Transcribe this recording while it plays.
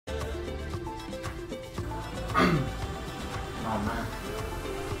Oh man.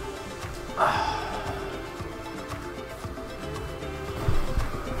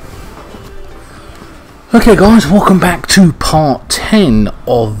 Okay guys, welcome back to part 10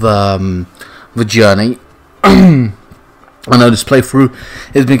 of the journey. I know this playthrough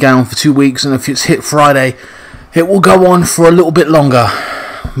has been going on for 2 weeks, and if it's hit Friday, it will go on for a little bit longer.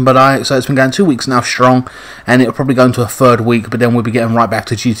 But so it's been going 2 weeks now strong, and it'll probably go into a third week, but then we'll be getting right back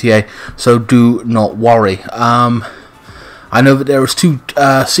to GTA, so do not worry. I know that there is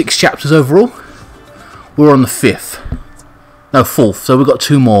 6 chapters overall. We're on the 5th. No, 4th, so we've got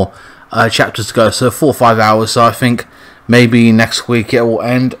 2 more chapters to go, so 4 or 5 hours, so I think maybe next week it will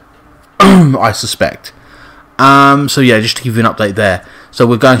end, I suspect. So yeah, just to give you an update there. So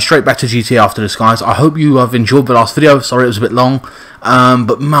we're going straight back to GTA after this, guys. I hope you have enjoyed the last video. Sorry it was a bit long,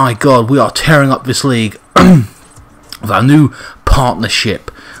 but my god, we are tearing up this league with our new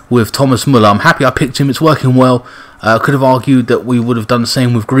partnership with Thomas Muller. I'm happy I picked him, it's working well. Could have argued that we would have done the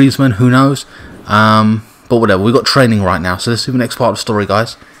same with Griezmann, who knows, but whatever, we've got training right now, so let's do the next part of the story,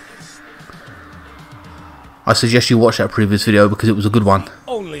 guys. I suggest you watch that previous video because it was a good one.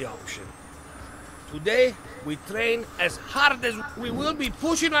 Only option. Today we train as hard as we will be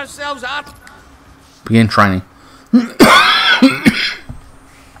pushing ourselves up. Begin training.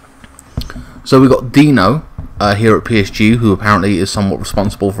 So we got Dino here at PSG, who apparently is somewhat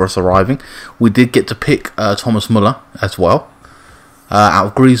responsible for us arriving. We did get to pick Thomas Muller as well, out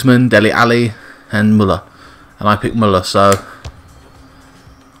of Griezmann, Dele Alli, and Muller, and I picked Muller, so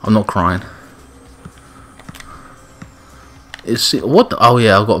I'm not crying. What the, oh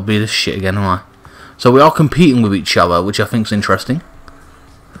yeah, I've got to be this shit again, am I? So we are competing with each other, which I think is interesting.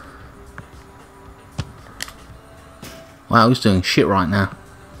 Wow, he's doing shit right now,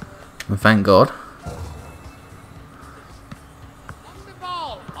 and thank God. On the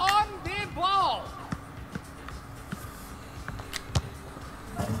ball, on the ball.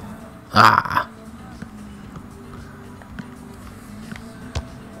 Ah.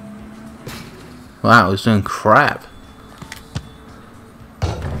 Wow, he's doing crap.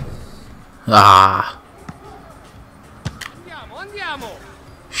 Ah. Andiamo.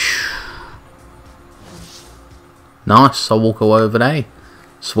 Nice, I'll walk away with an A.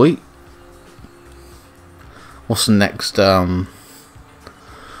 Sweet. What's the next, the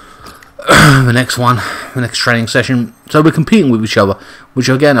next one? The next training session. So we're competing with each other, which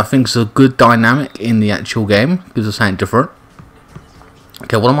again I think is a good dynamic in the actual game. Gives us something different.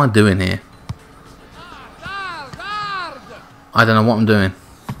 Okay, what am I doing here? I don't know what I'm doing.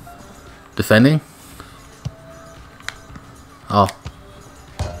 Defending? Oh.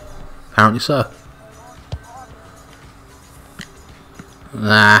 Apparently so.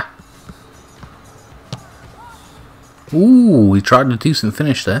 Nah. Ooh, he tried a decent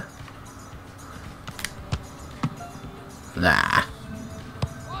finish there. Nah.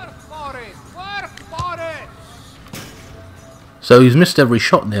 So he's missed every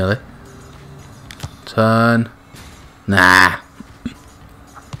shot nearly. Turn. Nah.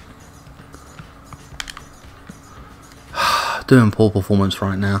 Doing poor performance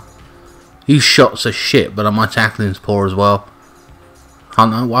right now. These shots are shit, but my tackling's poor as well. I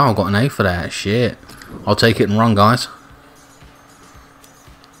don't know. Wow, I got an A for that. Shit. I'll take it and run, guys.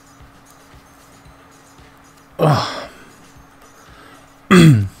 Oh.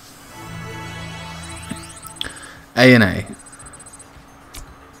 A and A.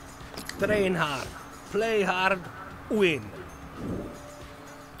 Train hard, play hard, win.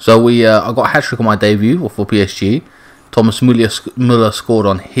 So I got a hat-trick on my debut for PSG. Thomas Muller scored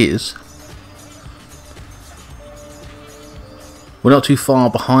on his. We're not too far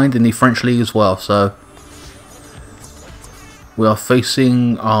behind in the French league as well, so we are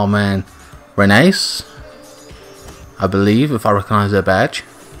facing, oh man, Rennes, I believe, if I recognise their badge.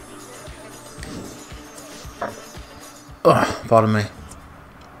 Oh, pardon me.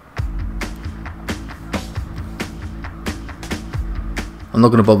 I'm not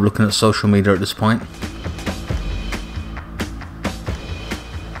going to bother looking at social media at this point.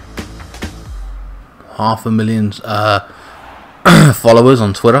 Half a million followers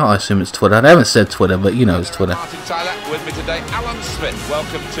on Twitter. I assume it's Twitter. They haven't said Twitter, but you know it's Twitter. Tyler with me today. Alan Smith,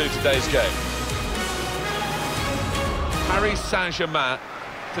 welcome to today's game. Paris Saint-Germain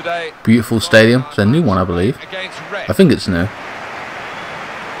today. Beautiful stadium. It's a new one, I believe. I think it's new.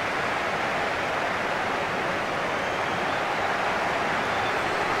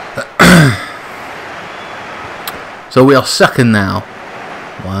 So we are second now.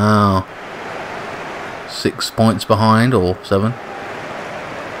 Wow. 6 points behind, or 7.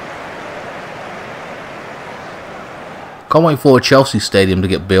 Can't wait for a Chelsea stadium to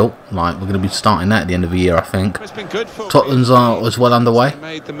get built. Like, we're going to be starting that at the end of the year, I think. It's been good for Tottenham's as well underway.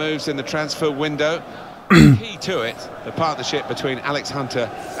 Made the moves in the transfer window. Key to it, the partnership between Alex Hunter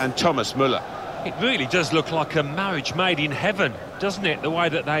and Thomas Muller. It really does look like a marriage made in heaven, doesn't it? The way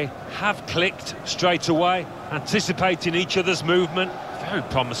that they have clicked straight away, anticipating each other's movement. Very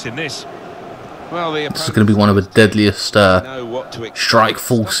promising, this. Well, this is going to be one of the deadliest strike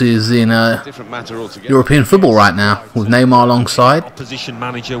forces in European football right now, with Neymar alongside. Opposition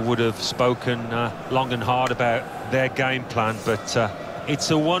manager would have spoken long and hard about their game plan, but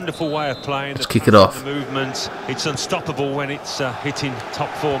it's a wonderful way of playing. Let's kick it off. The movement, it's unstoppable when it's hitting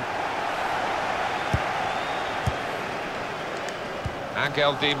top form.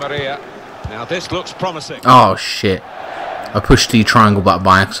 Angel Di Maria. Now this looks promising. Oh shit! I pushed the triangle back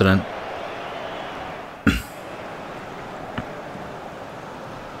by accident.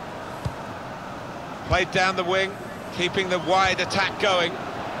 Played down the wing, keeping the wide attack going.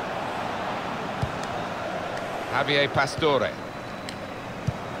 Javier Pastore.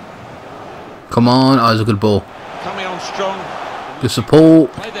 Come on, that was a good ball. Coming on strong. Good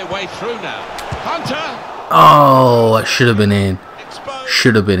support. Play their way through now. Hunter! Oh, that should have been in.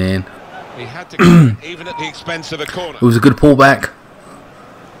 Should have been in. He had to go even at the expense of a corner. It was a good pullback.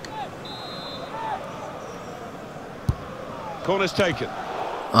 Corner's taken.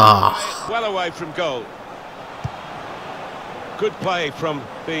 Ah. Well away from goal. Good play from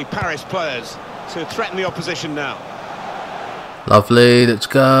the Paris players to threaten the opposition now. Lovely, let's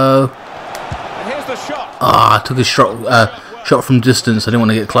go. And here's the shot. Ah, I took a shot from distance. I didn't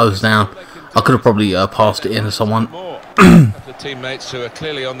want to get closed down. I could have probably passed it in to someone. The teammates who are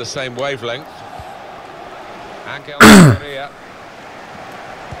clearly on the same wavelength. Angel Di Maria.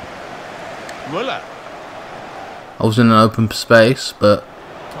 Muller. I was in an open space, but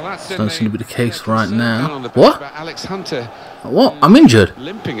Well, that's doesn't seem to be the case right now. On the What? Alex Hunter. What? I'm injured.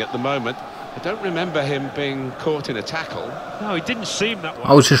 Limping at the moment. I don't remember him being caught in a tackle. No, he didn't seem that way.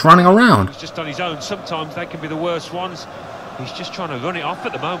 I was just running around. He's just on his own. Sometimes they can be the worst ones. He's just trying to run it off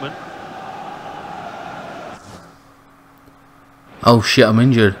at the moment. Oh shit, I'm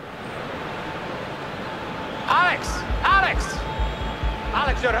injured. Alex! Alex!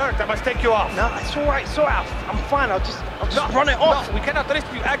 Alex, you're hurt. I must take you off. No, it's all right. It's all right. I'm fine. I'll just run it off. No, we cannot risk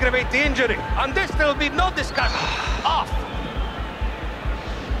you aggravate the injury. On this, there will be no discussion. Off!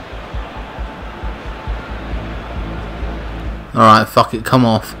 Alright, fuck it, come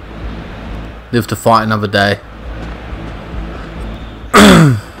off. Live to fight another day.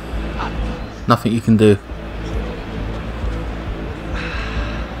 Nothing you can do.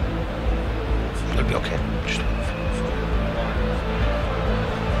 It'll be okay. Just...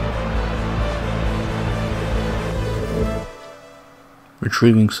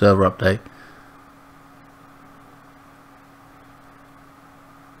 Retrieving server update.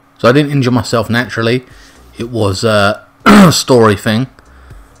 So I didn't injure myself naturally. It was a story thing.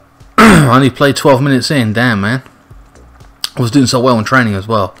 I only played 12 minutes in. Damn, man. I was doing so well in training as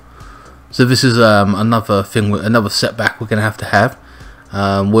well. So this is another thing, another setback we're going to have.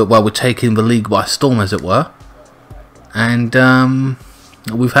 While we're taking the league by storm, as it were. And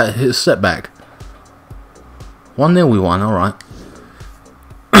we've had a setback. 1-0 we won, alright.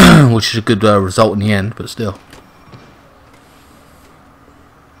 Which is a good result in the end, but still.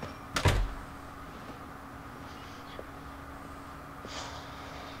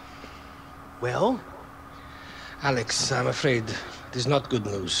 Well, Alex, I'm afraid it is not good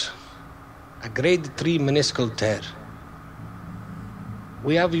news. A grade 3 meniscal tear.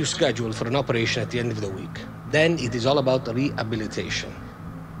 We have you scheduled for an operation at the end of the week. Then it is all about rehabilitation.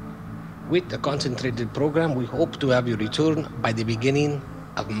 With a concentrated program, we hope to have you return by the beginning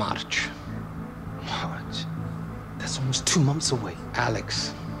of March. March? That's almost 2 months away.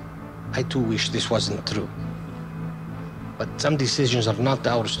 Alex, I too wish this wasn't true. But some decisions are not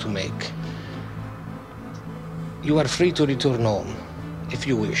ours to make. You are free to return home, if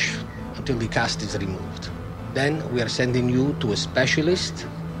you wish, until the cast is removed. Then we are sending you to a specialist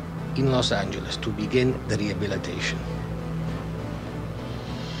in Los Angeles to begin the rehabilitation.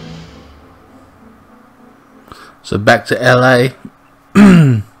 So back to LA.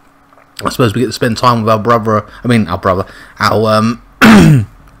 I suppose we get to spend time with our brother. Our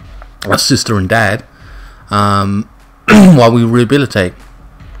sister and dad, while we rehabilitate.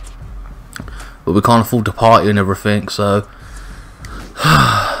 But we can't afford to party and everything, so.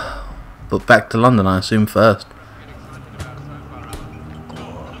 But back to London, I assume, first.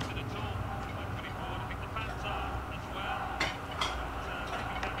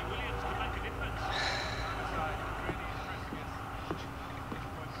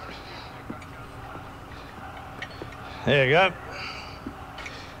 There you go.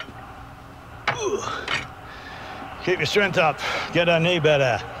 Keep your strength up. Get her knee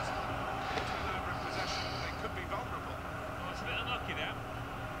better.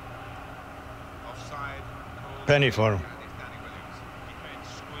 Penny for him.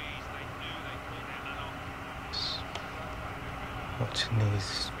 Watching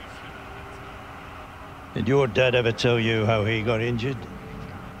these. Did your dad ever tell you how he got injured?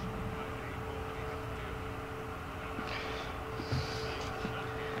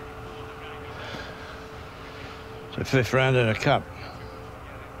 It's the 5th round of the cup.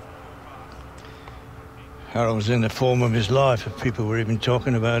 Harold was in the form of his life if people were even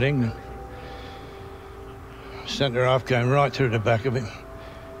talking about England. Centre half came right through the back of him.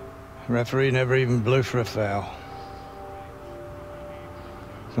 The referee never even blew for a foul.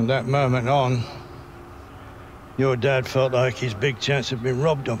 From that moment on, your dad felt like his big chance had been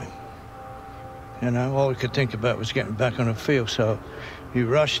robbed of him. You know, all he could think about was getting back on the field, so he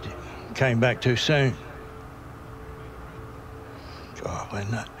rushed it, came back too soon. God,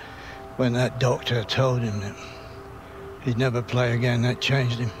 when that doctor told him that he'd never play again, that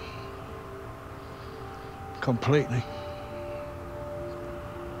changed him. Completely.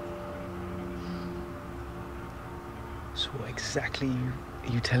 So what exactly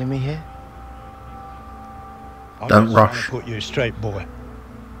are you telling me here? Don't rush. Put you straight, boy.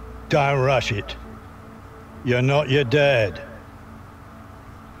 Don't rush it. You're not your dad.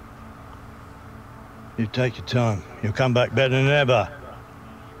 You take your time. You'll come back better than ever.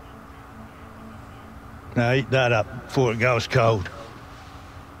 Now eat that up before it goes cold.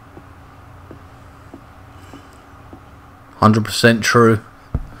 100% true.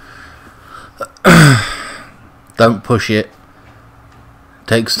 Don't push it.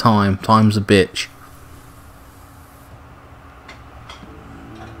 Takes time. Time's a bitch.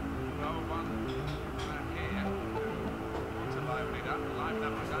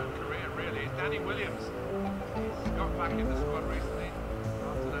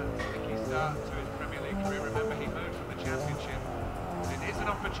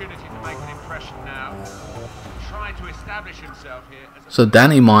 So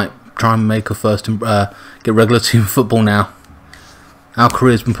Danny might try and make a first, get regular team football now. Our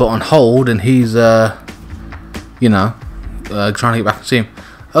career's been put on hold, and he's, you know, trying to get back to team.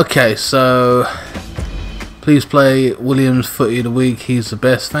 Okay, so please play Williams Footy of the Week. He's the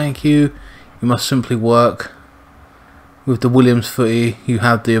best. Thank you. You must simply work with the Williams Footy. You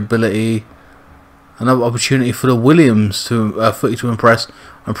have the ability. Another opportunity for the Williams to Footy to impress.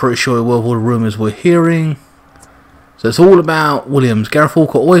 I'm pretty sure it will, all the rumours we're hearing. So it's all about Williams. Gareth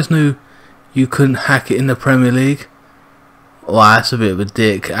Walker always knew you couldn't hack it in the Premier League. Wow, that's a bit of a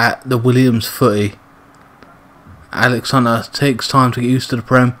dick. At the Williams Footy. Alex Hunter takes time to get used to the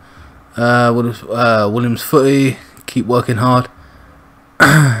Prem. Williams Footy. Keep working hard.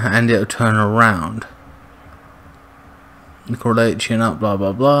 And it'll turn around. Correlate, chin up, blah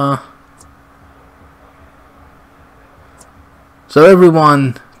blah blah. So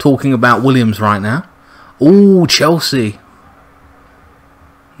everyone talking about Williams right now. Ooh, Chelsea.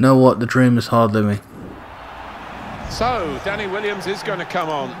 Know what? The dream is hard living. So, Danny Williams is going to come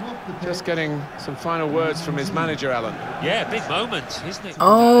on. Just getting some final words from his manager, Alan. Yeah, big moment, isn't it?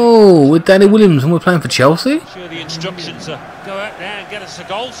 Oh, with Danny Williams and we're playing for Chelsea? Sure, the instructions are go out there and get us a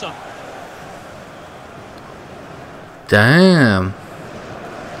goal, son. Damn.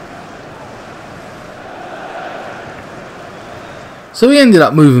 So he ended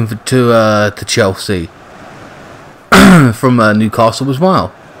up moving to Chelsea from Newcastle as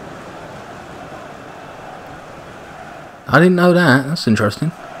well. I didn't know that. That's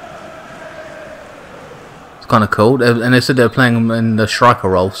interesting. It's kind of cool. And they said they were playing him in the striker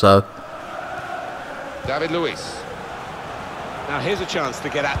role, so. David Luiz. Now here's a chance to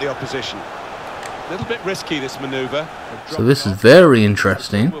get at the opposition. A little bit risky, this manoeuvre. So this is very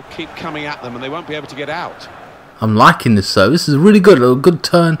interesting. We'll keep coming at them and they won't be able to get out. I'm liking this, though. This is really good. A good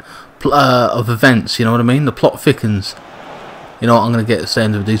turn of events, you know what I mean? The plot thickens. You know what? I'm going to stay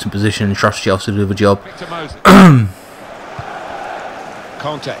into a decent position and trust Chelsea to do the job.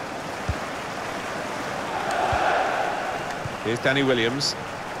 Conte. Here's Danny Williams.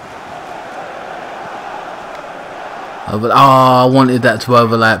 But I wanted that to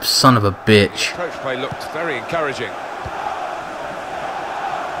overlap. Son of a bitch. Approach play looked very encouraging.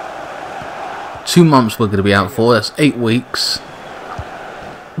 2 months we're going to be out for. That's 8 weeks.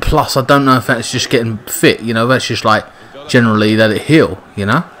 Plus, I don't know if that's just getting fit. You know, that's just like generally let it heal. You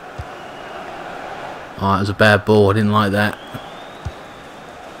know. Oh, it was a bad ball. I didn't like that.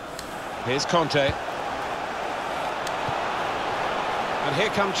 Here's Conte. And here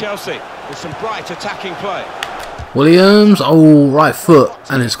come Chelsea with some bright attacking play. Williams, oh, right foot,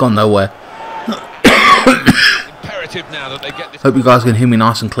 and it's gone nowhere. Imperative now that they get this. Hope you guys can hear me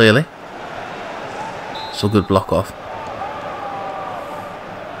nice and clearly. It's a good block off.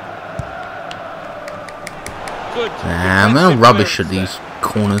 Good. Nah, man, rubbish at these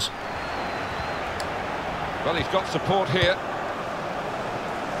corners. Well, he's got support here.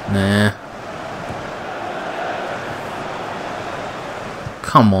 Nah.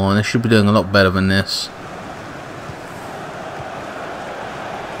 Come on, they should be doing a lot better than this.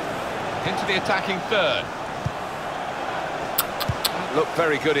 Into the attacking third. Looked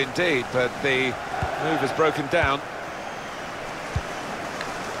very good indeed, but the move has broken down.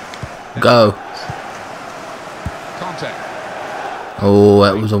 Go. Contact. Oh,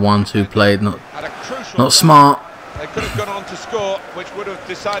 that was a 1-2 play. At a crucial Not smart. They could have gone on to score, which would have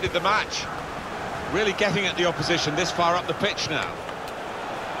decided the match. Really getting at the opposition this far up the pitch now.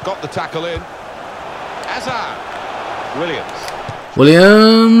 Got the tackle in. Hazard.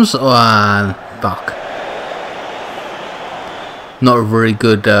 Williams. Oh, and fuck. Not a very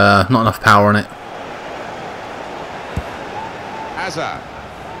good, not enough power on it. Hazard.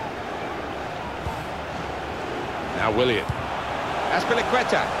 Now William.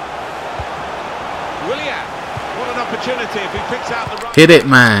 Aspilicueta. William. What an opportunity if he picks out the right. Hit it,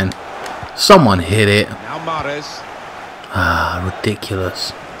 man. Someone hit it. Now Mahrez. Ah,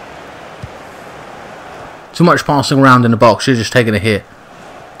 ridiculous. Too much passing around in the box. You're just taking a hit.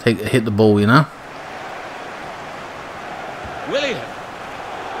 Hit the ball, you know. William.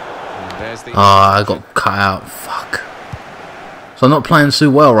 And there's the. Ah, I got cut out. Fuck. So I'm not playing too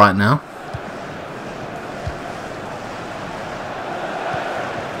well right now.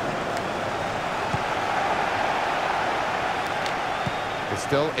 It's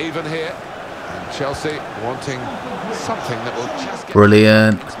still even here. And Chelsea wanting something that will just get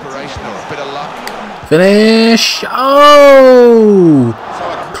Brilliant. inspiration or a bit of luck. Finish! Oh!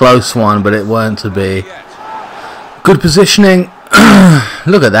 Close one, but it weren't to be. Good positioning.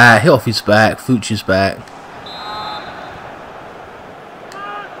 Look at that. Hit off his back. Fucci's back.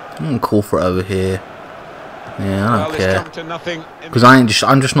 I'm gonna call for it over here. Yeah, I don't care. Because I'm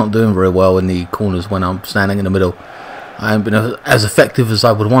just not doing very well in the corners when I'm standing in the middle. I haven't been as effective as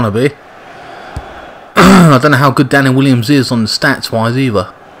I would want to be. I don't know how good Danny Williams is on the stats wise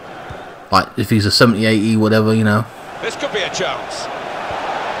either. Like, if he's a 70, 80, whatever, you know. This could be a chance.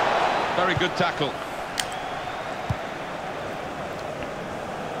 Very good tackle.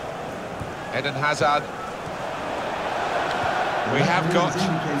 Eden Hazard. We have got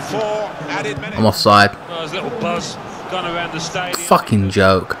 4 added minutes. I'm offside. Well, there's a little buzz gone around the stadium. Fucking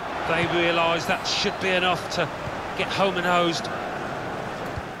joke. They realise that should be enough to get home and hosed.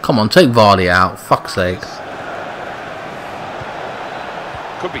 Come on, take Vardy out. Fuck's sake.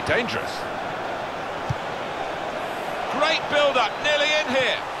 Could be dangerous. Great build-up, nearly in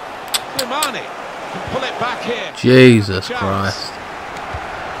here. Limani can pull it back here. Jesus Christ.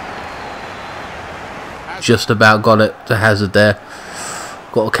 Just about got it to Hazard there.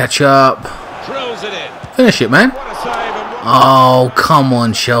 Got to catch up. Drills it in. Finish it, man. What a save and what Oh, come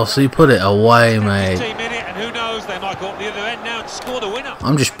on, Chelsea. Put it away, mate. And who knows, they might go up the other end now and score the winner.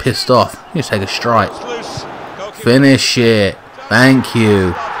 I'm just pissed off. You take a strike. loose. Goalkeeper Finish it. Thank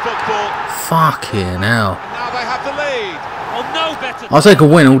you. football. Fucking hell. Now they have the lead. Oh, no better. I'll take a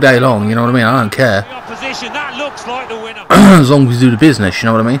win all day long, you know what I mean? I don't care. The opposition, that looks like the winner. As long as we do the business, you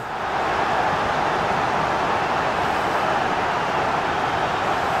know what I mean?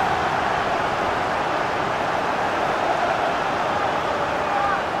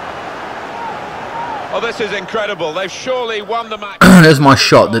 Oh, this is incredible. They've surely won the match. There's my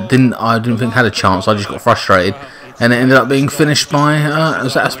shot that I didn't think had a chance. I just got frustrated. And it ended up being finished by,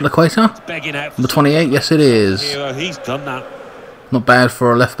 is that Aspilicueta? Begging out. Number 28? Yes, it is. He's done that. Not bad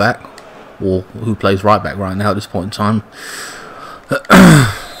for a left back. Or who plays right back right now at this point in time.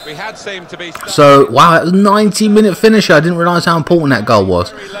 We had seemed to be. So, wow, that was a 90-minute finisher. I didn't realise how important that goal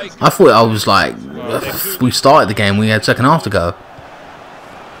was. I thought I was like, we started the game, we had second half to go.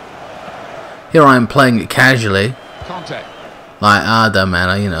 Here I am playing it casually. Contact. Like, I don't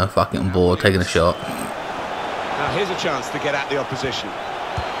matter, you know, fucking bored, taking a shot. Now here's a chance to get at the opposition.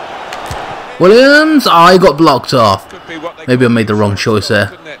 Williams, I got blocked off. Could be what they Maybe I made the wrong choice there.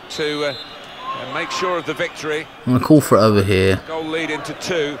 couldn't it, to make sure of the victory. I'm going to call for it over here. Goal lead into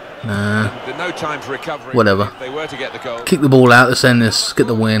 2. Nah, And no time for recovery. Whatever. If they were to get the goal. kick the ball out, let's end this, get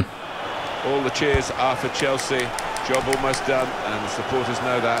the win. All the cheers are for Chelsea. Job almost done, and the supporters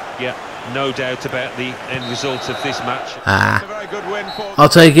know that. Yeah, no doubt about the end result of this match. It's a Ah, very good win for I'll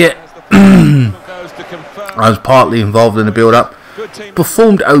take it. as the final goes to confirm. I was partly involved in the build-up. Good team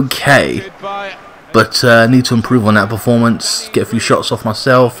Performed okay. by but need to improve on that performance, get a few shots off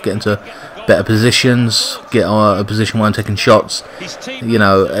myself, get into better positions, get a position where I'm taking shots, you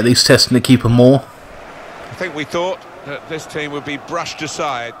know, at least testing the keeper more. I think we thought that this team would be brushed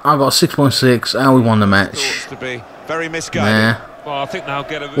aside. I got 6.6, and we won the match. To be very misguided. Nah, Well, I think they'll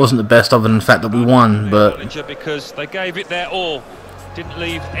get a wasn't the best other than the fact that we won, but because they gave it their all. Didn't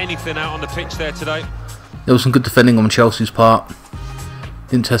leave anything out on the pitch there today. there was some good defending on Chelsea's part.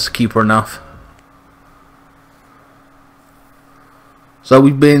 Didn't test the keeper enough. So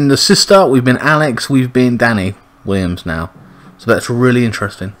we've been the sister, we've been Alex, we've been Danny Williams now. So that's really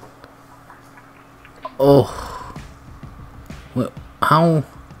interesting. Oh. Well, how?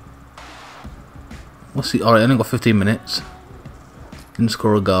 What's he? Alright, only got 15 minutes. Didn't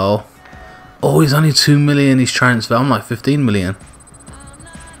score a goal. Oh, he's only 2 million, he's transfer. I'm like 15 million.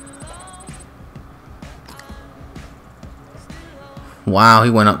 Wow, he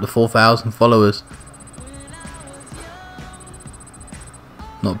went up to 4,000 followers.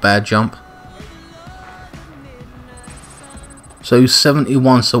 Not a bad jump. So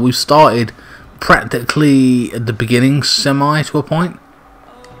 71. So we've started practically at the beginning, semi to a point.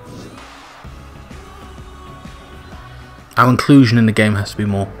 Our inclusion in the game has to be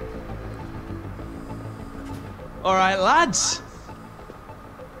more. All right, lads.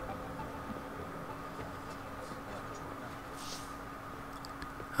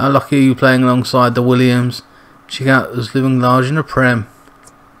 How lucky are you playing alongside the Williams? Check out us living large in the Prem.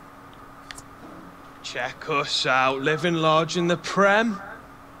 Check us out, living large in the Prem.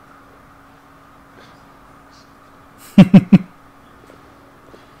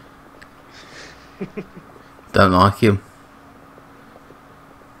 Don't like him.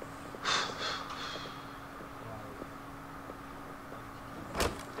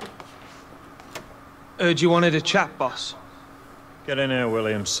 Heard you wanted a chat, boss. Get in here,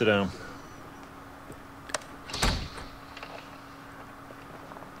 Williams. Sit down.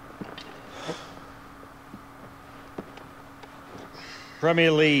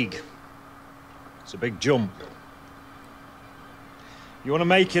 Premier League. It's a big jump. You want to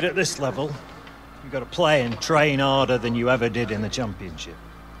make it at this level, you've got to play and train harder than you ever did in the Championship.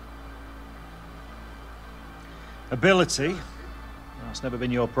 Ability, that's never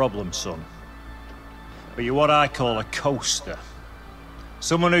been your problem, son. But you're what I call a coaster.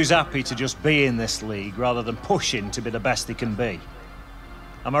 Someone who's happy to just be in this league rather than pushing to be the best he can be.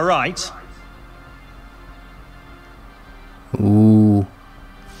 Am I right? Ooh.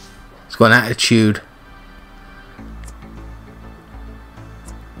 He's got an attitude.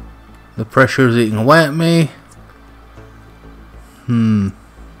 The pressure is eating away at me.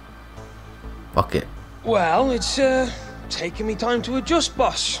 Fuck it. Well, it's taking me time to adjust,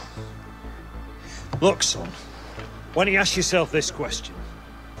 boss. Look, son, why don't you ask yourself this question?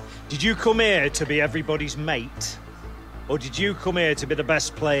 Did you come here to be everybody's mate? Or did you come here to be the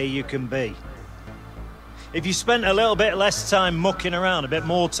best player you can be? If you spent a little bit less time mucking around, a bit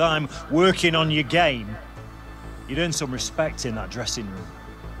more time working on your game, you'd earn some respect in that dressing room.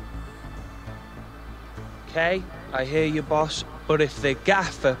 Okay, I hear you, boss. But if the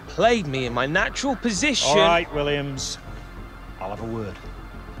gaffer played me in my natural position... All right, Williams. I'll have a word.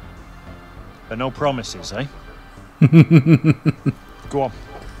 But no promises, eh? Go on.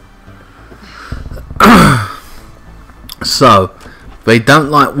 So, they don't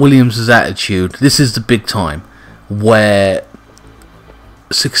like Williams' attitude. This is the big time where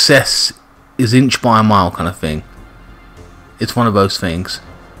success is inch by a mile kind of thing. It's one of those things.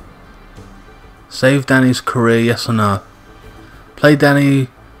 Save Danny's career, yes or no? Play Danny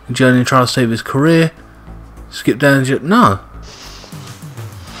journey and try to save his career. Skip Danny. No.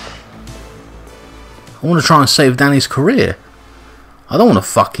 I want to try and save Danny's career. I don't want to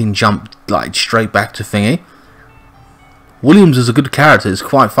fucking jump like straight back to thingy. Williams is a good character. It's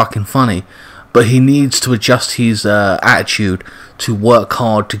quite fucking funny, but he needs to adjust his attitude to work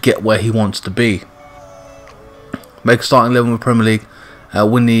hard to get where he wants to be. Make a starting 11 with Premier League.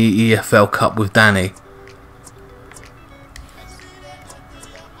 Win the EFL Cup with Danny.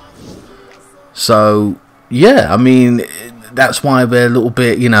 So, yeah, I mean, that's why they're a little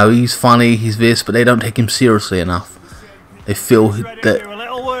bit, you know, he's funny, he's this, but they don't take him seriously enough. They feel that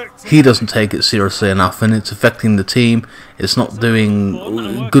he doesn't take it seriously enough, and it's affecting the team. It's not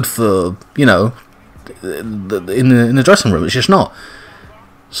doing good for, you know, in the dressing room. It's just not.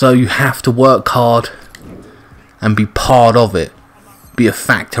 So you have to work hard and be part of it. Be a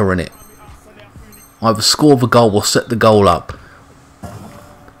factor in it. Either score the goal or set the goal up.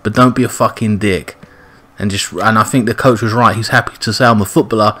 But don't be a fucking dick. And I think the coach was right. He's happy to say I'm a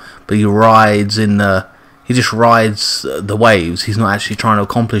footballer, but he just rides the waves. He's not actually trying to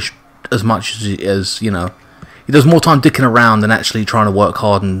accomplish as much as you know. He does more time dicking around than actually trying to work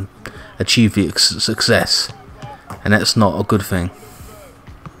hard and achieve the success, and that's not a good thing.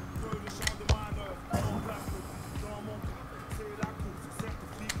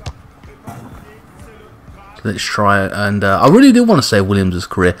 Let's try it, and I really do want to save Williams'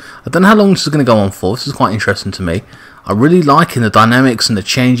 career. I don't know how long this is going to go on for. This is quite interesting to me. I really liking the dynamics and the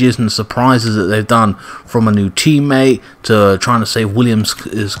changes and the surprises that they've done, from a new teammate to trying to save Williams'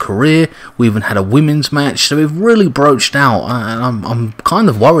 career. We even had a women's match, so we've really broached out, and I'm kind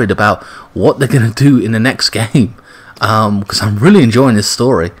of worried about what they're going to do in the next game, because I'm really enjoying this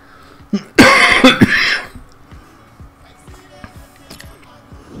story.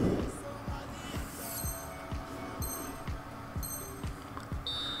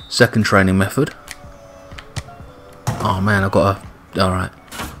 Second training method. Oh man, I got a... Alright.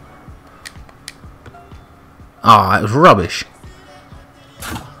 Ah, it was rubbish.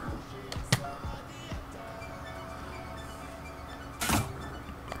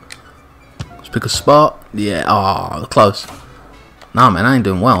 Let's pick a spot. Yeah, oh, close. Nah man, I ain't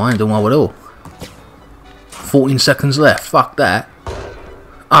doing well. I ain't doing well at all. 14 seconds left. Fuck that.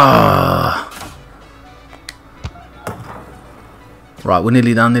 Ah. Right, we're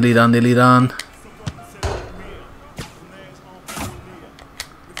nearly done, nearly done, nearly done.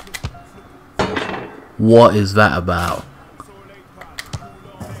 What is that about?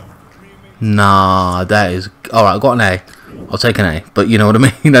 Nah, that is... Alright, I got an A. I'll take an A. But you know what I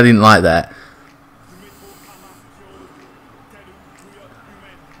mean? I didn't like that.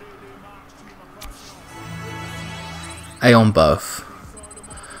 A on both.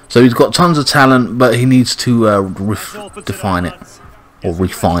 So he's got tons of talent, but he needs to define it. Or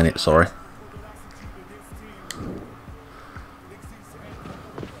refine it, sorry.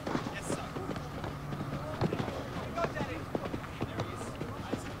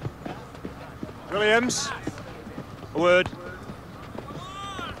 Williams, a word.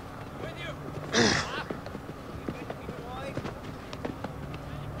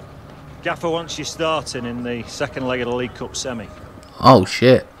 Gaffer wants you starting in the second leg of the League Cup semi. Oh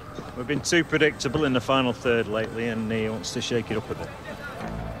shit. We've been too predictable in the final third lately, and he wants to shake it up a bit.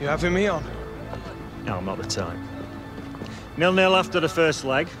 You having me on? No, I'm not the type. 0-0 after the first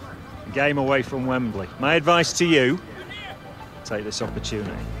leg. Game away from Wembley. My advice to you, take this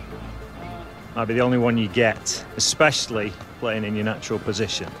opportunity. Might be the only one you get, especially playing in your natural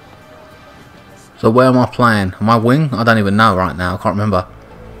position. So where am I playing? Am I wing? I don't even know right now. I can't remember.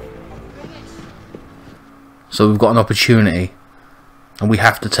 So we've got an opportunity, and we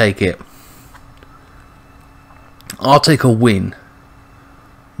have to take it. I'll take a win,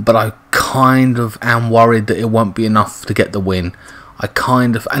 but I kind of am worried that it won't be enough to get the win. I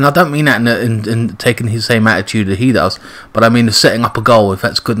kind of, and I don't mean that in taking his same attitude that he does, but I mean the setting up a goal. If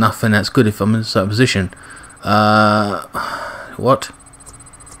that's good enough, then that's good. If I'm in a certain position, what?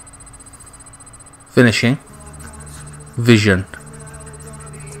 Finishing, vision.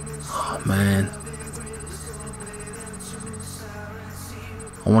 Oh man,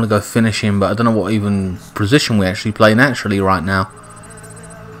 I want to go finishing, but I don't know what even position we actually play naturally right now.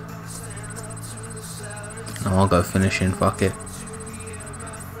 No, I'll go finishing. Fuck it.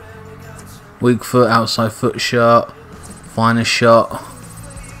 Weak foot, outside foot shot, finest shot.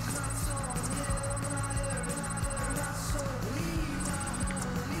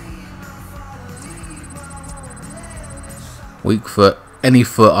 Weak foot, any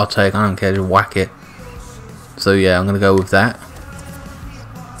foot I'll take, I don't care, just whack it. So yeah, I'm going to go with that.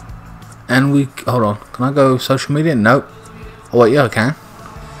 And we, hold on, can I go social media? Nope. Oh wait, yeah I can.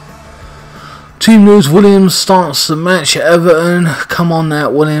 Team news, Williams starts the match at Everton. Come on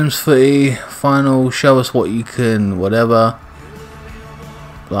now, Williams, footy. Final, show us what you can, whatever.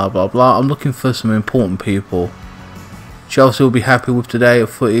 Blah, blah, blah. I'm looking for some important people. Chelsea will be happy with today.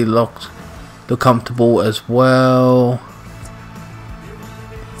 Footy locked. They're comfortable as well.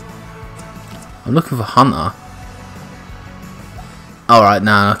 I'm looking for Hunter. Alright,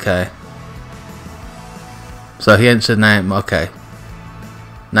 now, okay. So he ain't said name, okay.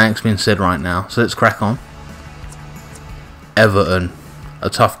 Name's being said right now, so let's crack on. Everton, a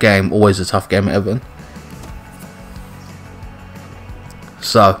tough game, always a tough game at Everton.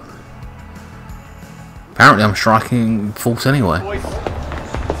 So, apparently I'm striking false anyway.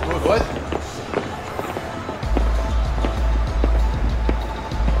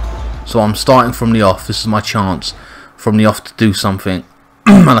 So I'm starting from the off. This is my chance from the off to do something,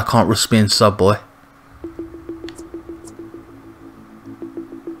 and I can't risk being sub boy.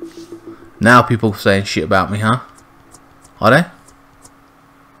 Now people saying shit about me, huh? Are they?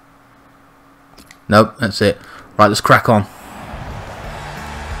 Nope, that's it. Right, let's crack on.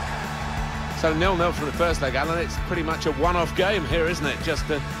 So 0-0 from the first leg, Alan. It's pretty much a one-off game here, isn't it? Just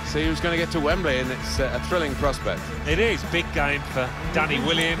to see who's going to get to Wembley, and it's a thrilling prospect. It is. Big game for Danny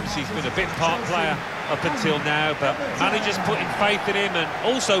Williams. He's been a bit part player up until now, but managers putting faith in him and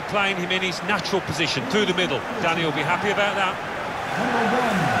also playing him in his natural position through the middle. Danny will be happy about that.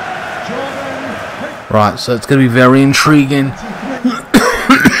 Right, so it's going to be very intriguing.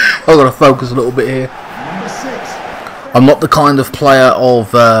 I've got to focus a little bit here. I'm not the kind of player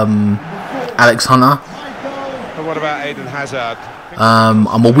of Alex Hunter. But what about Eden Hazard?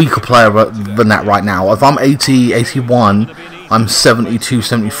 I'm a weaker player than that right now. If I'm 80, 81, I'm 72,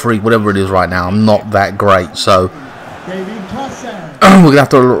 73, whatever it is right now. I'm not that great, so we're going to have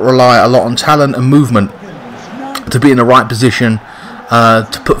to rely a lot on talent and movement to be in the right position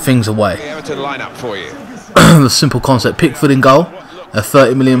to put things away. The Everton lineup for you. The simple concept: Pickford in goal, a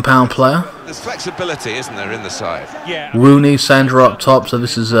 £30 million player. There's flexibility, isn't there, in the side? Yeah. Rooney, Sandra up top, so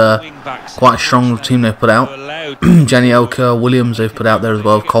this is quite a strong team they've put out. Janielka, Williams they've put out there as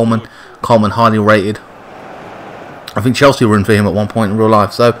well. Coleman highly rated. I think Chelsea were in for him at one point in real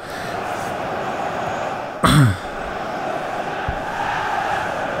life. So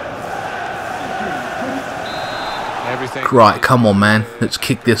right, come on, man, let's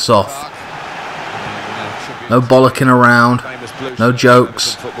kick this off. No bollocking around, no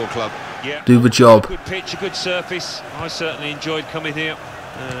jokes. Yeah. Do the job. Good pitch, a good surface. I certainly enjoyed coming here.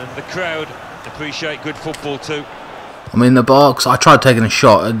 The crowd appreciate good football too. I'm in the box. I tried taking a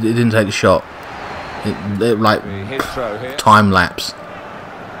shot. It didn't take the shot. It like time lapse.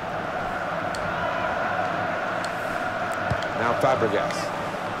 Now Fabregas.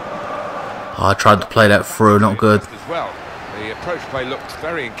 Oh, I tried to play that through. Not good. As well. The approach play looked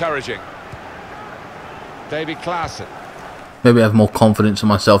very encouraging. David Klaassen. Maybe I have more confidence in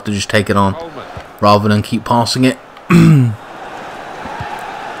myself to just take it on rather than keep passing it. And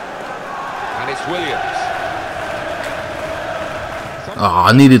it's Williams. Oh,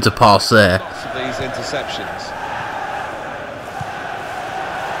 I needed to pass there. Lots of these interceptions.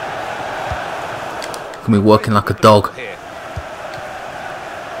 Can be working like a dog.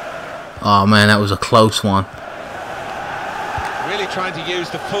 Oh man, that was a close one. Really trying to use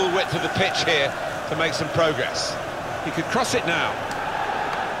the full width of the pitch here to make some progress. He could cross it now.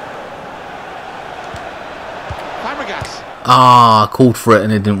 Fabregas. Ah, I called for it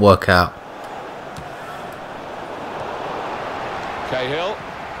and it didn't work out. Cahill.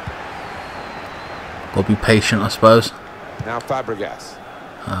 Gotta be patient, I suppose. Now Fabregas.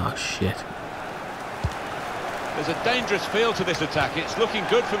 Oh shit. There's a dangerous feel to this attack. It's looking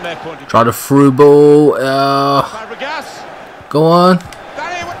good from their point of view. Try the through ball. Fabregas. Go on.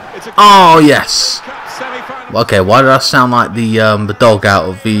 Oh yes. Okay, why did I sound like the dog out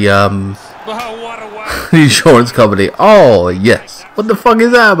of the the insurance company? Oh yes. What the fuck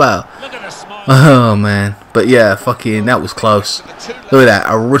is that about? Oh man. But yeah, fucking that was close. Look at that,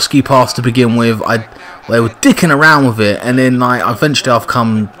 a risky pass to begin with. They were dicking around with it, and then like eventually I've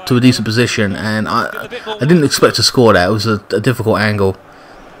come to a decent position, and I didn't expect to score that. It was a difficult angle.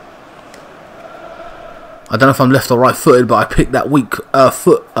 I don't know if I'm left or right footed, but I picked that weak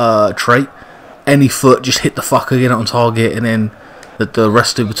foot trait. Any foot, just hit the fucker, get it on target, and then the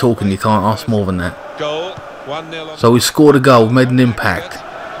rest of the talking, you can't ask more than that. Goal, 1-0. So we scored a goal, we made an impact.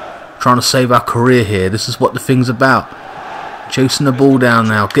 Trying to save our career here. This is what the thing's about. Chasing the ball down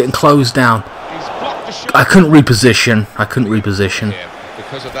now, getting closed down. I couldn't reposition.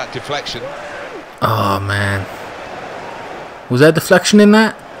 Because of that deflection. Oh man. Was there deflection in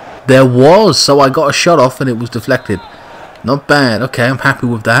that? There was, so I got a shot off and it was deflected. Not bad. Okay, I'm happy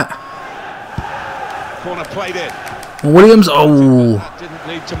with that. Corner played in. Williams, oh. That didn't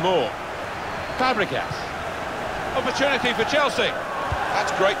lead to more. Fabregas. Opportunity for Chelsea.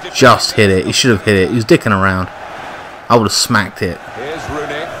 That's great deflection. Just hit it. He should have hit it. He was dicking around. I would have smacked it. Here's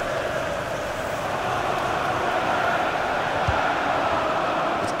Rooney.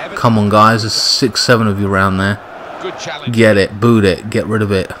 Come on, guys. There's 6-7 of you around there. Good challenge. Get it. Boot it. Get rid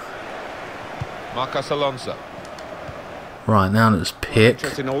of it. Marcos Alonso. Right, now let's pick.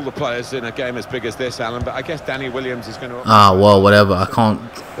 Interesting all the players in a game as big as this, Alan, but I guess Danny Williams is going to... Ah, well, whatever. I can't...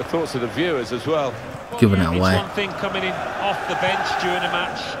 The thoughts of the viewers as well. Giving that away. It's one thing coming in off the bench during a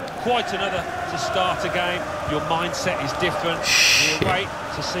match, quite another to start a game. Your mindset is different. Shit. We'll wait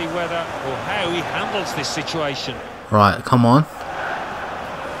to see whether or how he handles this situation. Right, come on.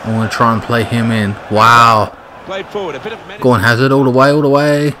 I'm going to try and play him in. Wow. Played forward, a bit of Go on, Hazard, all the way, all the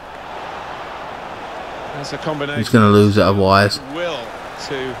way. That's a combination. He's going to lose it otherwise. Will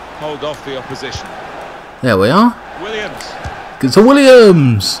to hold off the opposition. There we are. Williams. It's a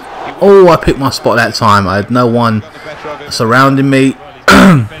Williams. Oh, I picked my spot that time. I had no one surrounding me.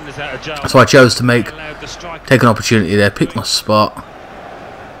 Defenders out of So I chose to take an opportunity there, pick my spot,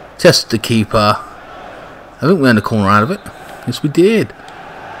 test the keeper. I think we earned a corner out of it. Yes, we did.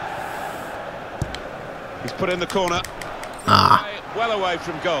 He's put in the corner. Ah. Well away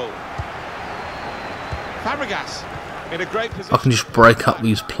from goal. Fabregas in a great position. I can just break up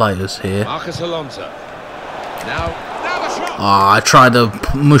these players here. Marcus Alonso. Now the shot. Ah, I tried to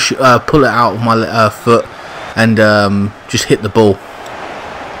pull it out of my foot and just hit the ball.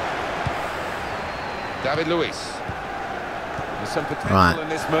 David Luiz. There's some potential in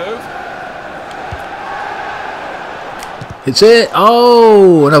this move. It's it.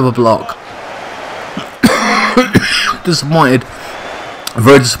 Oh, another block. Disappointed.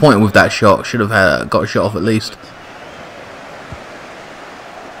 Very disappointed with that shot. Should have got a shot off at least.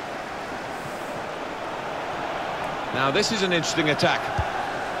 Now this is an interesting attack.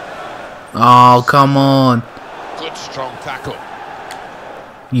 Oh, come on. Good strong tackle.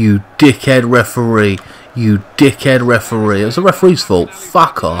 You dickhead referee. You dickhead referee. It was the referee's fault.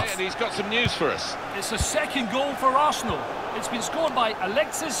 Fuck off. And he's got some news for us. It's a second goal for Arsenal. It's been scored by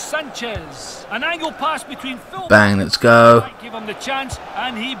Alexis Sanchez. An angle pass between Phil. Bang, let's go. Give him the chance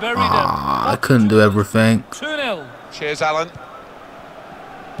and he buried him. I couldn't do everything. 2-0. Cheers, Alan.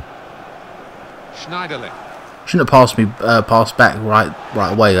 Schneiderlin. Shouldn't have passed back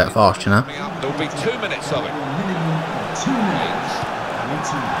right away that fast, you know. There'll be 2 minutes of it.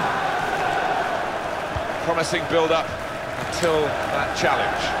 Promising build-up until that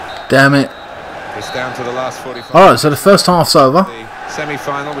challenge. Damn it. It's down to the last 45. Alright, so the first half's over. The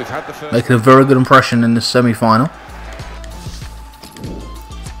semi-final, we've had the first. Making a very good impression in the semi-final.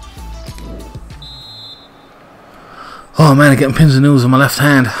 Oh man, I'm getting pins and needles in my left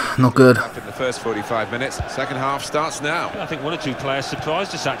hand. Not good. In the first 45 minutes. Second half starts now. I think one or two players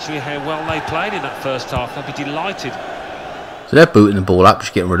surprised us actually how well they played in that first half. I'd be delighted. So they're booting the ball up,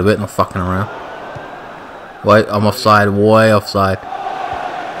 just getting rid of it, not fucking around. Wait, I'm offside, way offside.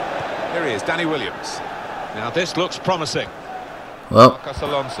 Here he is, Danny Williams. Now this looks promising. Well. Marcus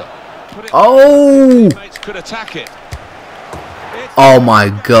Alonso. Oh! Teammates could attack it. Oh my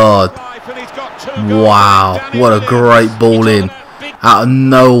god. Wow, what a great ball in. Out of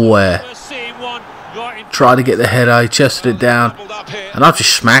nowhere. Tried to get the header, he chested it down. And I've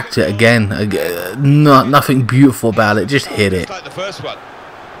just smacked it again. Nothing beautiful about it, just hit it.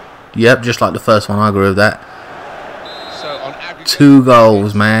 Yep, just like the first one, I agree with that. 2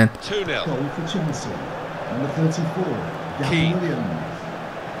 goals, man. 2-0. Goal for Chelsea. Number 34, Keane. Williams.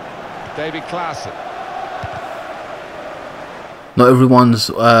 David Klaassen. Not everyone's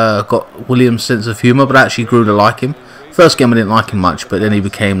got Williams' sense of humour, but I actually grew to like him. First game I didn't like him much, but then he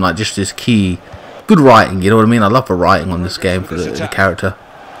became like just this key. Good writing, you know what I mean? I love the writing on this game for the character.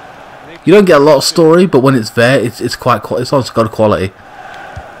 You don't get a lot of story, but when it's there, it's also got a quality.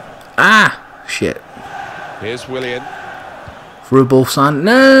 Ah, shit. Here's Willian. Through ball, son.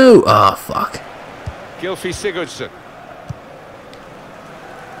 No! Ah, fuck. Gylfi Sigurdsson.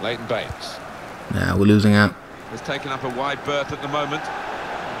 Leighton Baines. Nah, we're losing out. Has taken up a wide berth at the moment.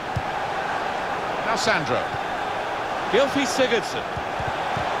 Now Sandro. Gylfi Sigurdsson.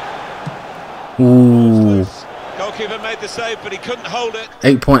 Ooh. Goalkeeper made the save, but he couldn't hold it.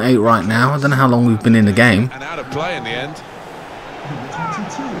 8.8 right now. I don't know how long we've been in the game. And out of play in the end.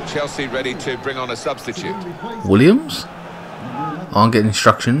 Chelsea ready to bring on a substitute. Williams? Aren't getting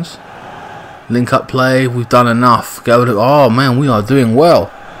instructions. Link up play. We've done enough. Go to. Oh man, we are doing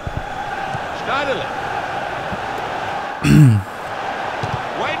well. Schneiderlin.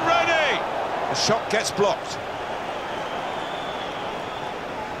 Wayne Rooney. The shot gets blocked.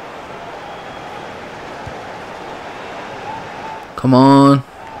 Come on.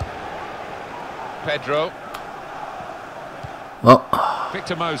 Pedro. Oh.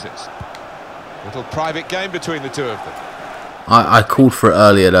 Victor Moses. Little private game between the two of them. I called for it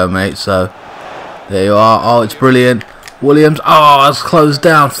earlier though, mate, so there you are. Oh, it's brilliant. Williams. Oh, it's closed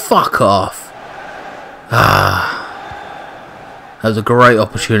down. Fuck off. Ah. That was a great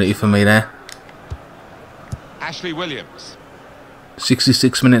opportunity for me there. Ashley Williams.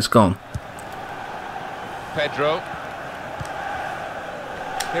 66 minutes gone. Pedro.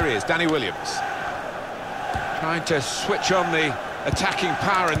 Here he is, Danny Williams. Trying to switch on the attacking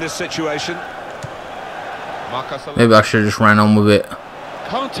power in this situation. Maybe I should have just ran on with it.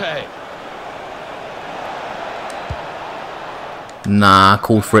 Conte. Nah, I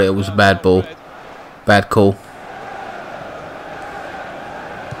called for it. It was a bad ball. Bad call.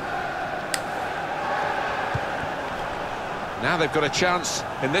 Now they've got a chance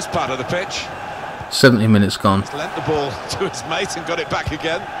in this part of the pitch. 70 minutes gone. He's lent the ball to his mate and got it back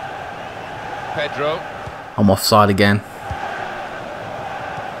again. Pedro. I'm offside again.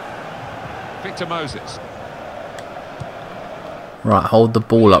 Victor Moses. Right, hold the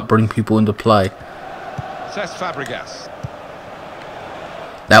ball up, bring people into play. Cesc Fabregas.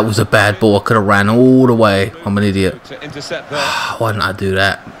 That was a bad ball. I could have ran all the way. I'm an idiot. To intercept there. Why didn't I do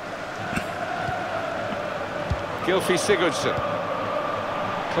that? Gylfi Sigurdsson.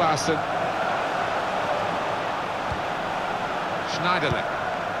 Klaassen. Schneiderlin.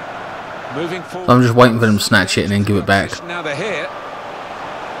 Moving forward. I'm just waiting for them to snatch it and then give it back. Now they're here.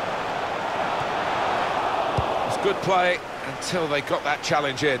 It's good play until they got that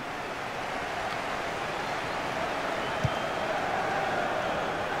challenge in.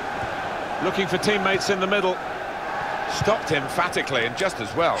 Looking for teammates in the middle. Stopped emphatically and just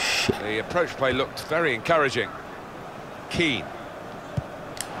as well. Shit. The approach play looked very encouraging. Keane.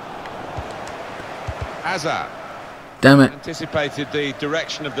 Hazard. Damn it. Anticipated the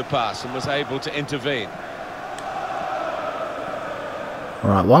direction of the pass and was able to intervene.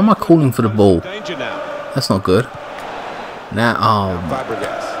 Alright, why am I calling for the ball? Danger now. That's not good. Now,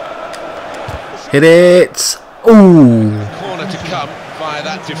 Fabregas. hit it! Ooh! Corner to come via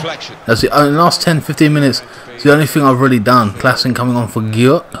that deflection. That's the last 10-15 minutes. It's the only thing I've really done. Klassen coming on for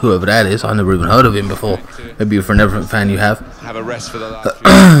Gyurt, whoever that is. I never even heard of him before. Maybe if you're an Everton fan, you have. Have a rest for the last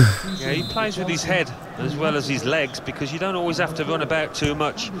Yeah, he plays with his head as well as his legs because you don't always have to run about too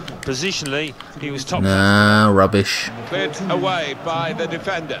much. Positionally, he was top. Nah, rubbish. cleared away by the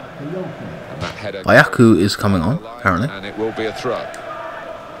defender. And that header. Ayaku is coming on, apparently. And it will be a throw.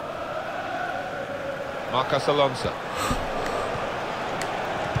 Marcos Alonso.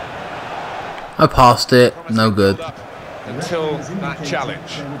 I passed it, no good. Until that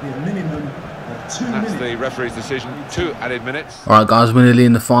challenge. That's the referee's decision. 2 added minutes. Alright guys, we're nearly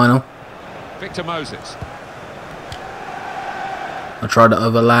in the final. Victor Moses. I tried to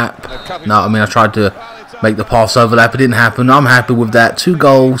overlap. No, I mean I tried to make the pass overlap. It didn't happen. I'm happy with that. 2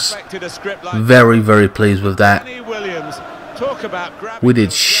 goals. Very, very pleased with that. We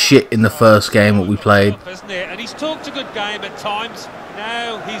did shit in the first game that we played. And he's talked a good game at times.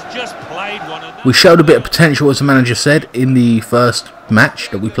 Now he's just played one. We showed a bit of potential, as the manager said, in the first match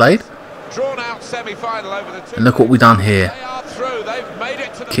that we played. Drawn out semi-final over the And look what we've done here. They are through. They've made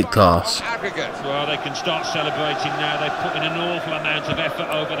it to the Kicked ass. aggregate. Well, they can start celebrating now. They've put in an awful amount of effort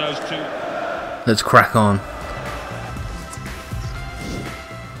over those 2. Let's crack on.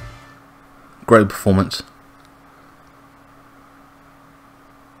 Great performance.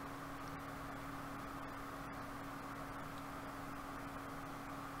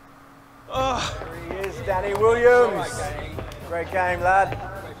 There he is, Danny Williams. Great game, lad.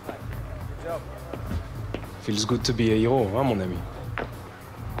 Good job. Feels good to be a hero, huh, mon ami?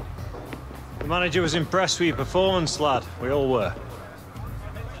 The manager was impressed with your performance, lad. We all were.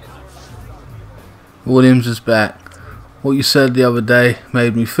 Williams is back. What you said the other day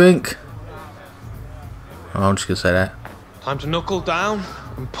made me think. Oh, I'm just going to say that. Time to knuckle down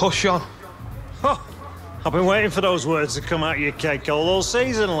and push on. Huh. I've been waiting for those words to come out of your cake all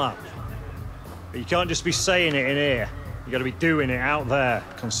season, lad. But you can't just be saying it in here. You got to be doing it out there,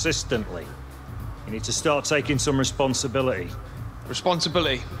 consistently. You need to start taking some responsibility.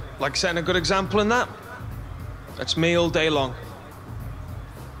 Responsibility, like setting a good example in that. That's me all day long.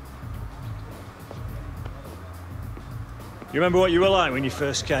 You remember what you were like when you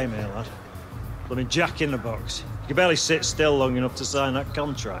first came here, lad? Blooming Jack in the box. You could barely sit still long enough to sign that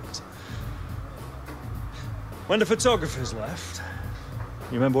contract. When the photographers left,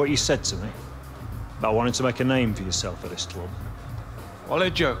 you remember what you said to me? About wanting to make a name for yourself at this club. What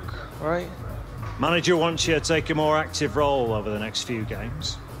a joke, right? Manager wants you to take a more active role over the next few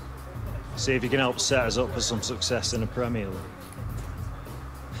games. See if you can help set us up for some success in the Premier League.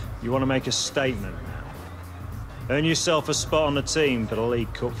 You want to make a statement now. Earn yourself a spot on the team for the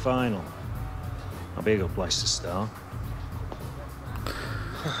League Cup final. That'll be a good place to start.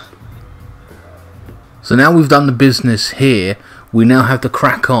 So now we've done the business here, we now have to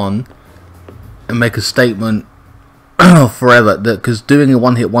crack on and make a statement forever. Because doing a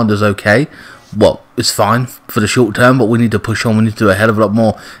one-hit wonder is okay. Well, it's fine for the short term, but we need to push on. We need to do a hell of a lot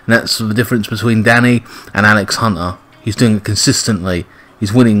more. And that's the difference between Danny and Alex Hunter. He's doing it consistently.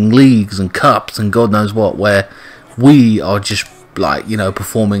 He's winning leagues and cups and God knows what, where we are just, like, you know,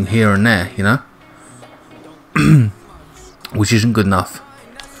 performing here and there, you know? Which isn't good enough.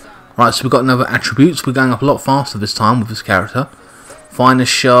 Right, so we've got another attributes. We're going up a lot faster this time with this character.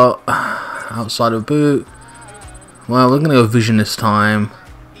 Finest shot, outside of boot. Well, we're going to go vision this time.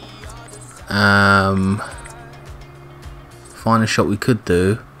 Finest shot we could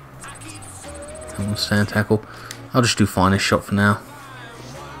do. And we'll stand tackle. I'll just do finest shot for now.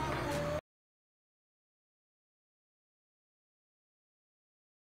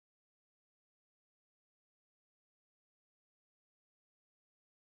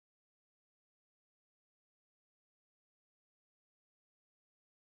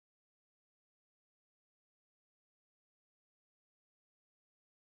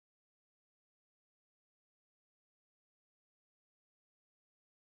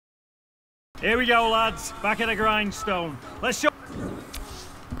 Here we go, lads. Back at the grindstone. Let's show.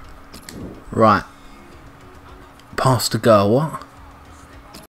 Right. Pass to go. What?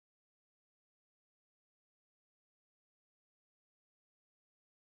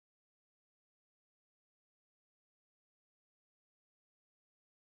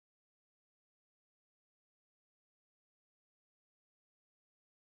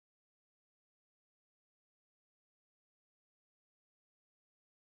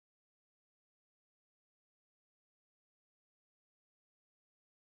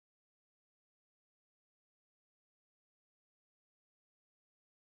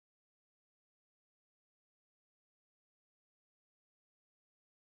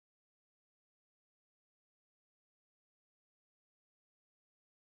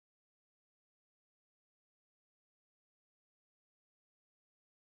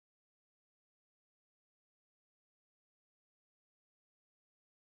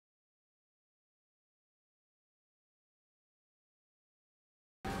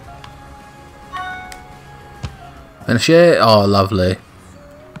 Finish it. Oh, lovely.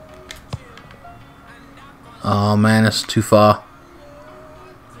 Oh man, that's too far.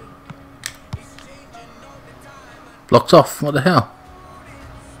 Blocked off. What the hell?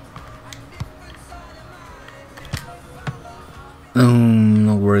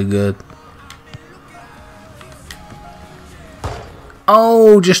 Not very good.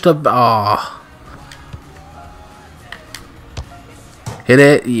 Oh, just a... Ah. Hit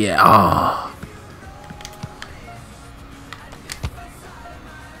it. Yeah. Ah.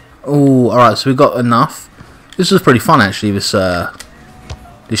 Oh, alright, so we got enough. This was pretty fun actually, this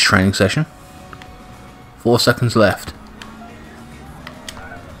training session. 4 seconds left.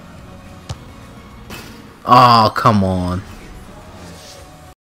 Ah, oh, come on.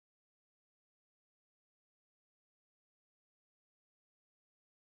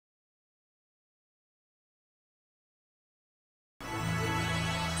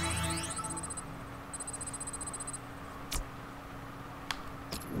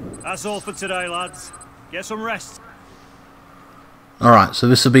 That's all for today, lads. Get some rest. Alright, so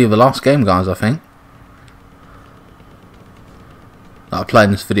this will be the last game, guys, I think. That I played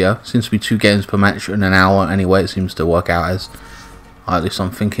in this video. Seems to be 2 games per match in an hour anyway, it seems to work out as. At least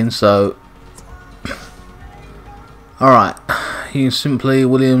I'm thinking, so... Alright, you simply,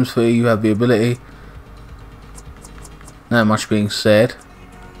 Williams, for you have the ability. Not much being said.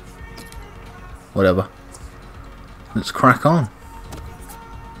 Whatever. Let's crack on.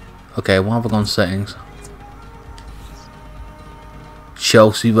 Okay, why have I gone settings?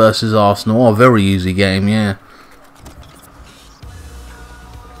 Chelsea versus Arsenal. Oh, very easy game, yeah.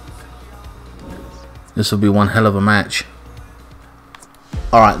 This will be one hell of a match.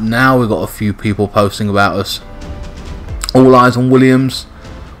 Alright, now we've got a few people posting about us. All eyes on Williams.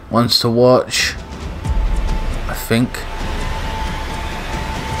 Wants to watch, I think.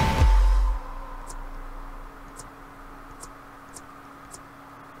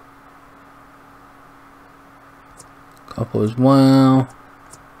 Couple as well.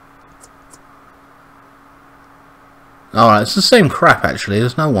 Alright, it's the same crap actually.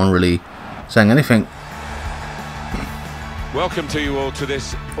 There's no one really saying anything. Welcome to you all to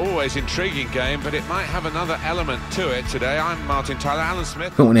this always intriguing game, but it might have another element to it today. I'm Martin Tyler, Alan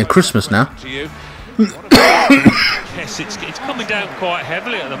Smith. I think we're near Christmas now. To you. Yes, it's coming down quite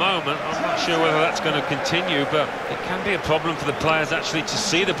heavily at the moment. I'm not sure whether that's going to continue, but it can be a problem for the players actually to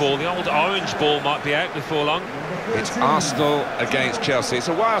see the ball. The old orange ball might be out before long. It's Arsenal against Chelsea. It's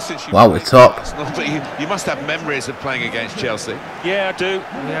a while since you... Wow, we're top. Arsenal, but you must have memories of playing against Chelsea. Yeah, I do.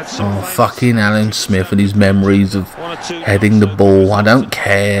 We had some fucking Alan Smith and his memories of heading the ball. I don't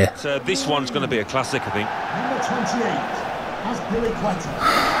care. So this one's going to be a classic, I think. Number 28 has Billy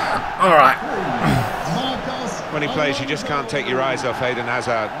Alright. When he plays, you just can't take your eyes off Hayden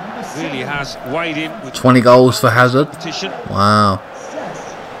Hazard. Really has weighed in with 20 goals for Hazard. Wow.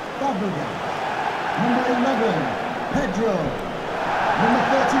 Number 11, Pedro. Number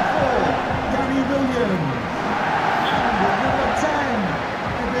 34, Danny Williams. And number 10,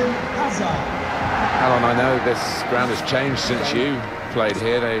 Eden Hazard. Alan, I know this ground has changed since you played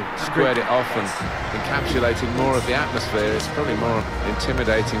here. They squared it off and encapsulated more of the atmosphere. It's probably more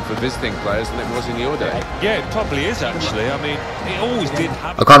intimidating for visiting players than it was in your day. Yeah, it probably is actually. I mean, it always did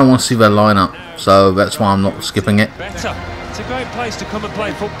have... I kind of want to see their lineup, so that's why I'm not skipping it. Better. It's a great place to come and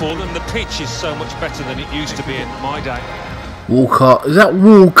play football, and the pitch is so much better than it used to be in my day. Walker, is that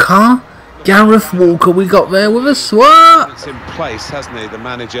Walker? Gareth Walker we got there with us. What? It's in place, hasn't he, the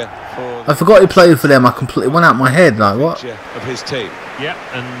manager? I forgot he played for them. I completely went out my head. Like what? Of his team. Yeah,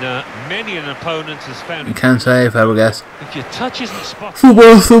 and many an opponent has found You can say Fabregas. if your touch isn't spot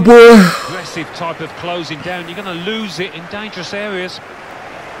Football. aggressive type of closing down, you're going to lose it in dangerous areas.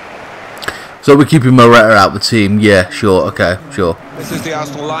 So we're keeping Moretta out the team. Yeah, sure. Okay, sure. This is the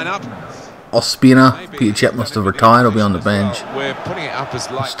Arsenal lineup. Ospina, Peter Cech must have retired or be on the bench. We're putting it up as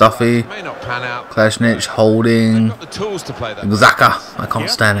like Stuffy, may not pan out. Klasnic, Holding, Got the tools to play that. Xhaka. I can't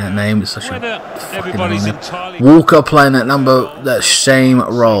stand that name. It's such a Everybody's fucking entirely. name. Walker playing that that same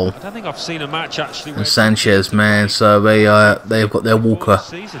role. I don't think I've seen a match actually. And Sanchez, man. So they've got their Walker.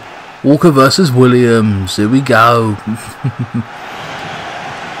 Season. Walker versus Williams. Here we go.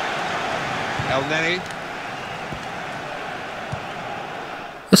 El Neni.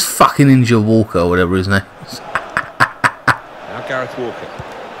 Let's fucking injure Walker or whatever his name is. Now Gareth Walker.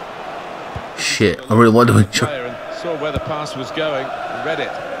 Shit, I really want to injure. And saw where the pass was going and read it.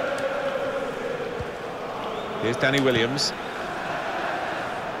 Here's Danny Williams.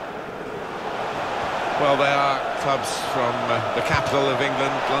 Well, they are clubs from the capital of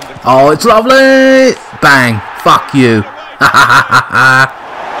England, London. Oh, it's lovely! Bang! Fuck you! That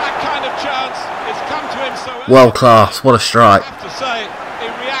kind of chance has come to him so World class, what a strike. I have to say, he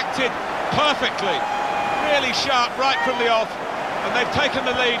reacted perfectly. Really sharp right from the off, and they've taken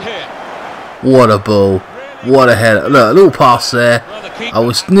the lead here. What a ball. What a header. Look, a little pass there. I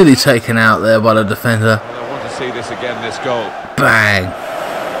was nearly taken out there by the defender. Well, I want to see this again, this goal. Bang!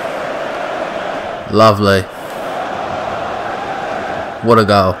 Lovely. What a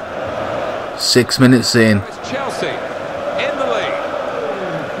goal. 6 minutes in. It's Chelsea in the lead.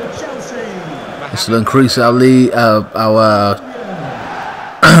 This will increase our lead, our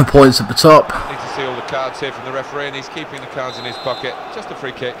points at the top. Need to see all the cards here from the referee, and he's keeping the cards in his pocket. Just a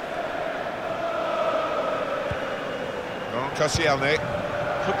free kick. Koscielny.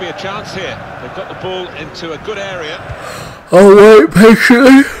 Could be a chance here. They've got the ball into a good area. Oh wait,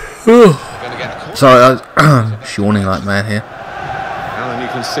 patiently. Going to get a corner. Sorry, I was yawning like mad here. Alan, you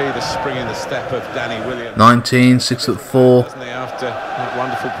can see the spring in the step of Danny Williams. 19, 6'4". Doesn't he, after that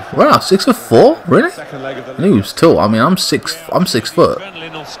wonderful performance? Wow, 6'4", really? Second leg of the I knew he was tall. I mean, I'm 6 foot.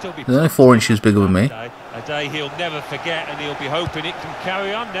 He's only 4 inches bigger than me. A day he'll never forget, and he'll be hoping it can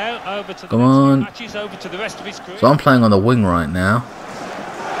carry on now over to the Come on. matches, over to the rest of his career. So I'm playing on the wing right now.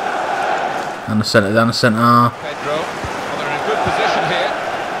 Down the centre, down the centre. Pedro. Well, they're in a good position here.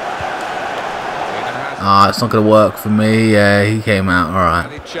 Ah, it's not going to work for me. Yeah, he came out. All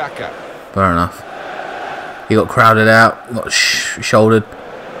right. Chaka. Fair enough. He got crowded out. Got shouldered.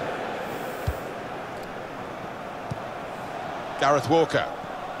 Gareth Walker.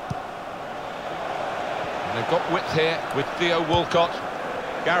 And they've got width here with Theo Walcott.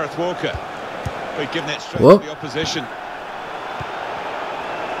 Gareth Walker. We've given it straight to the opposition.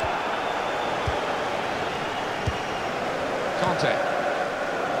 Conte.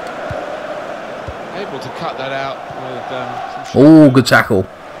 Able to cut that out with Oh, good tackle.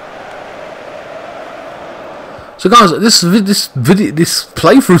 So guys, this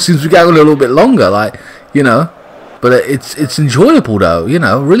playthrough seems to be going a little bit longer, like, you know, but it's enjoyable though, you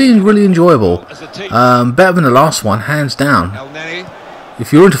know, really enjoyable. Better than the last one, hands down.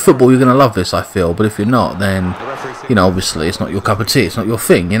 If you're into football, you're gonna love this, I feel. But if you're not, then you know, obviously, it's not your cup of tea. It's not your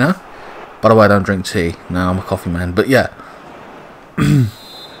thing, you know. By the way, I don't drink tea. No, I'm a coffee man. But yeah.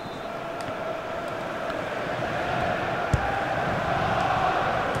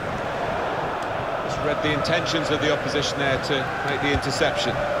 Read the intentions of the opposition there to make the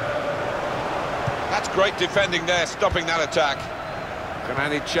interception. That's great defending there, stopping that attack.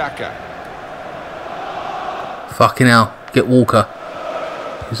 Granddad Xhaka. Fucking hell, get Walker.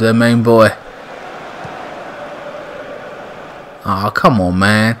 He's their main boy. Ah, oh, come on,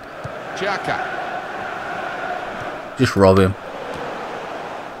 man. Xhaka. Just rob him.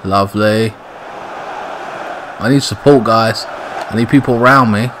 Lovely. I need support, guys. I need people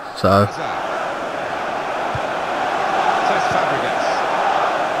around me, so.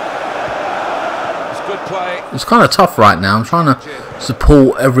 It's kind of tough right now. I'm trying to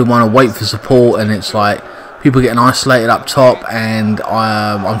support everyone and wait for support, and it's like people getting isolated up top, and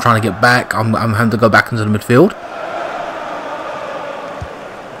I'm trying to get back. I'm having to go back into the midfield.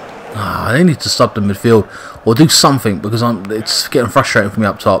 They need to stop the midfield or do something, because it's getting frustrating for me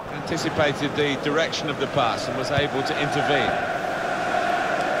up top. Anticipated the direction of the pass and was able to intervene.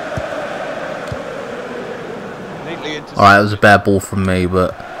 All right, it was a bad ball from me,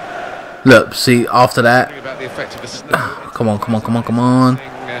 but. Look, see, after that, come on.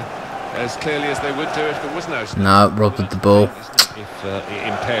 As clearly as they would do if there was no snow. No, robbed the ball. if it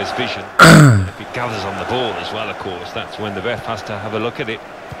impairs vision. If it gathers on the ball as well, of course, that's when the ref has to have a look at it.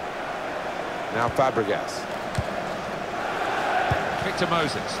 Now Fabregas. Victor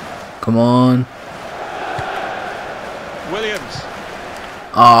Moses. Come on. Williams.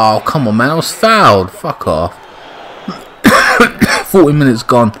 Oh, come on, man. I was fouled. Fuck off. 40 minutes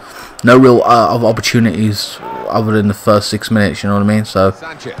gone. No real other opportunities other than the first 6 minutes, you know what I mean? So,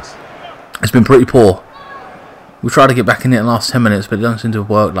 Sanchez. it's been pretty poor. We tried to get back in it in the last 10 minutes, but it doesn't seem to have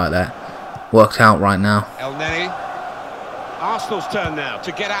worked like that. Worked out right now. El Neni. Arsenal's turn now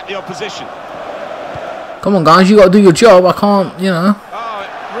to get at the opposition. Come on, guys. You got to do your job. I can't, you know. Oh, it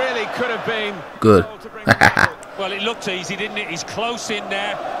really could have been. Good. Well, it looked easy, didn't it? He's close in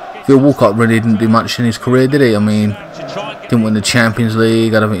there. Phil Walcott really didn't do much in his career, did he? I mean, didn't win the Champions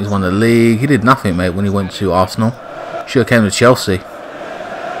League. I don't think he's won the league. He did nothing, mate, when he went to Arsenal. Should have came to Chelsea. He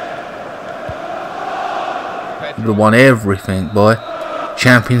would have won everything, boy.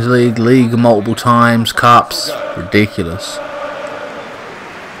 Champions League, league multiple times, cups. Ridiculous.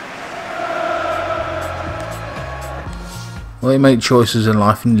 Well, you make choices in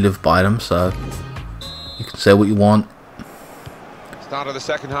life and you live by them, so you can say what you want. Start of the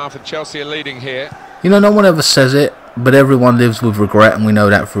second half and Chelsea are leading here. You know, no one ever says it, but everyone lives with regret, and we know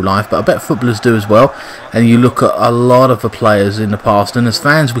that through life. But I bet footballers do as well. And you look at a lot of the players in the past, and as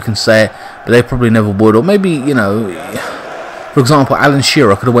fans we can say it, but they probably never would. Or maybe, you know, for example, Alan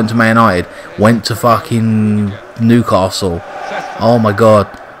Shearer could have went to Man United, went to fucking Newcastle. Oh my God.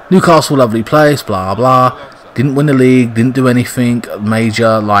 Newcastle, lovely place, blah, blah. Didn't win the league, didn't do anything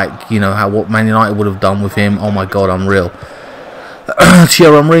major, like, you know, what Man United would have done with him. Oh my God, unreal.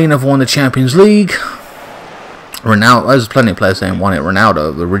 Thierry Henry never won the Champions League. Ronaldo, there's plenty of players that ain't won it.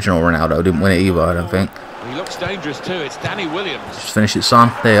 Ronaldo, the original Ronaldo, didn't win it either, I don't think. He looks dangerous too. It's Danny Williams. Just finish it,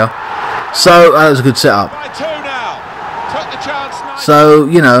 son. There you are. So, that was a good setup. So,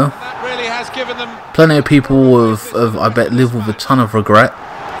 you know, That really has given them. plenty of people have, I bet, live with a ton of regret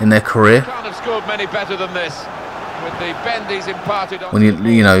in their career. Can't have scored many better than this. With the bend he's imparted on. When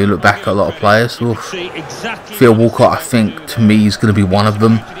you know, you look back at a lot of players. Oof. Phil Walcott, I think, to me, is going to be one of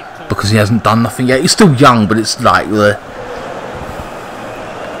them because he hasn't done nothing yet. He's still young, but it's like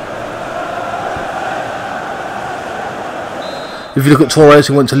if you look at Torres,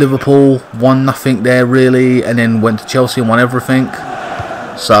 who went to Liverpool, won nothing there really, and then went to Chelsea and won everything.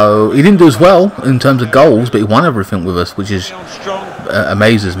 So he didn't do as well in terms of goals, but he won everything with us, which is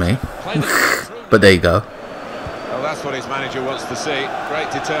amazes me. But there you go. Well, that's what his manager wants to see.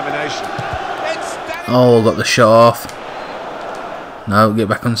 Great determination. Oh, got the shot off. No, get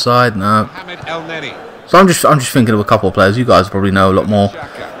back on side. No. El Neni. So I'm just thinking of a couple of players. You guys probably know a lot more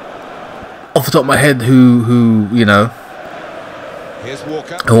off the top of my head. Who you know,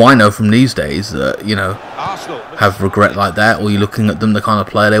 who I know from these days that you know have regret like that, or you're looking at them, the kind of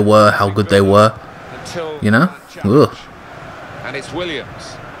player they were, how good they were. You know. Ugh. And it's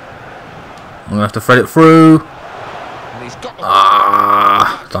Williams. I'm gonna have to thread it through.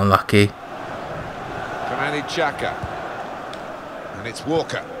 Ah, it's unlucky. Granny Xhaka. And it's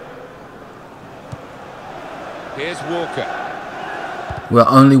Walker. Here's Walker.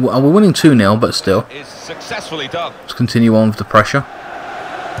 We're winning 2-0, but still. Is successfully done. Let's continue on with the pressure.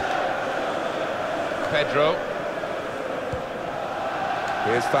 Pedro.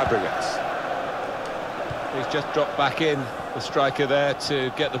 Here's Fabregas. He's just dropped back in, the striker there,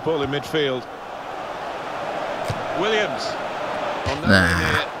 to get the ball in midfield. Williams.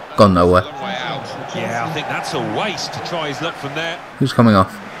 Nah, gone nowhere. Yeah, I think that's a waste to try his luck from there. Who's coming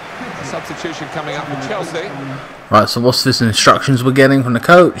off? A substitution coming up for Chelsea. Right, so what's this instructions we're getting from the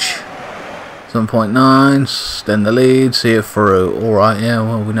coach? 7.9, extend the lead, see it through. Alright, yeah,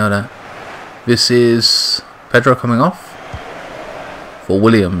 well, we know that. This is Pedro coming off for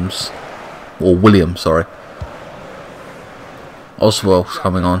Williams. Or William, sorry. Oswald's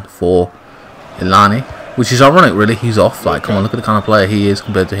coming on for Ilani. Which is ironic, really. He's off. Like, come on, look at the kind of player he is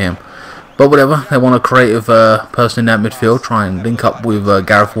compared to him. But whatever. They want a creative person in that midfield. Try and link up with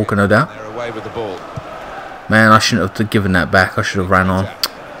Gareth Walker, no doubt. They're away with the ball. Man, I shouldn't have given that back. I should have ran on.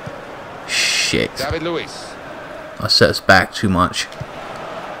 Shit. David Luiz. I set us back too much.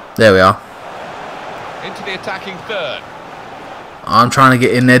 There we are. Into the attacking third. I'm trying to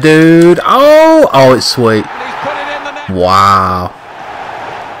get in there, dude. Oh, it's sweet. Wow.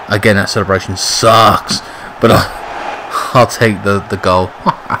 Again, that celebration sucks, but I'll take the goal.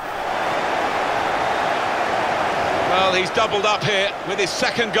 Well, he's doubled up here with his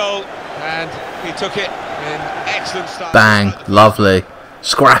second goal, and he took it in excellent style. Bang, lovely.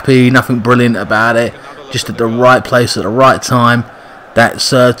 Scrappy, nothing brilliant about it. Just at the right place at the right time.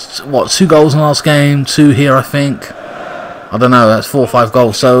 That's, what, 2 goals in the last game, 2 here, I think. I don't know, that's 4 or 5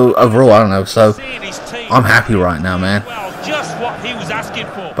 goals. So overall, I don't know. So I'm happy right now, man. Just what he was asking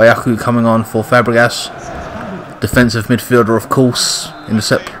for. Bayaku coming on for Fabregas. Defensive midfielder, of course.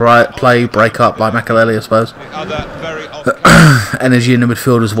 Intercept play, break up like Makaleli, I suppose. Energy in the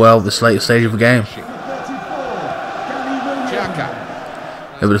midfield as well, this later stage of the game.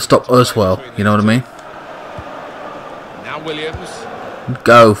 It would have stopped us well, you know what I mean? Now Williams.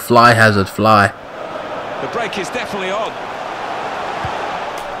 Go, fly Hazard, fly. The break is definitely on.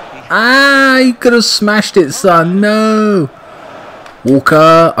 Ah, you could have smashed it, son. No.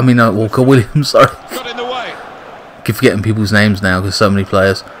 Walker Williams, sorry. Got in the way. Keep forgetting people's names now because so many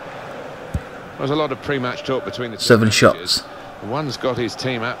players. There's a lot of pre-match talk between the 7 shots. One's got his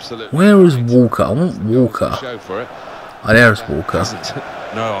team absolutely. Where is Walker? I want Walker. Show for it. Oh, there's Walker.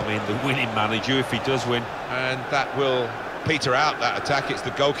 No, I mean the winning manager if he does win. And that will peter out that attack. It's the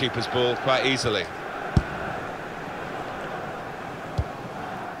goalkeeper's ball quite easily.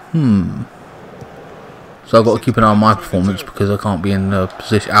 So I've got to keep an eye on my performance because I can't be in out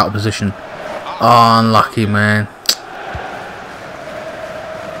of position. Oh, unlucky, man.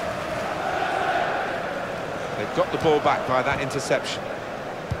 They've got the ball back by that interception.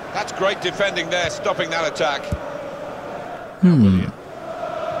 That's great defending there, stopping that attack.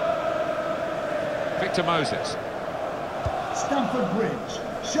 Victor Moses. Stamford Bridge,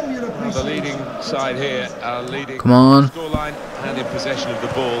 show your appreciation. The leading side here are leading. Come on. Scoreline and in possession of the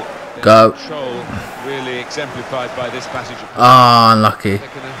ball. Go. Control really exemplified by this passage of play. Ah, unlucky. They're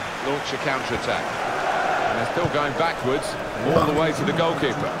going to launch a counter-attack. And they're still going backwards all the way to the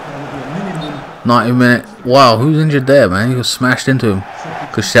goalkeeper. 90 minutes. Wow, who's injured there, man? He was smashed into him.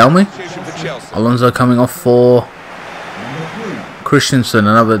 Koscielny? Alonso coming off for Christensen,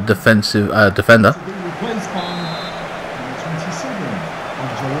 another defensive defender.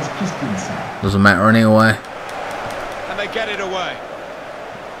 Doesn't matter anyway. And they get it away.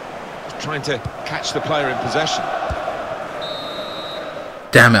 Just trying to catch the player in possession.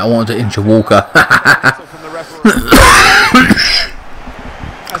 Damn it, I wanted to injure Walker.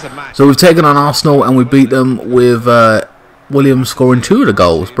 So we've taken on Arsenal and we beat them with Williams scoring 2 of the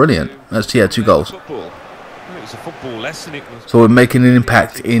goals. Brilliant. That's 2 goals. So we're making an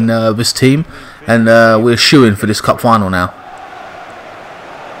impact in this team, and we're shooing for this cup final now.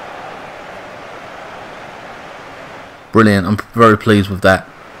 Brilliant. I'm very pleased with that.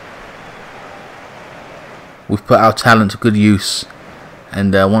 We've put our talent to good use,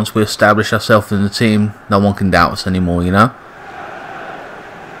 and once we establish ourselves in the team, no one can doubt us anymore, you know.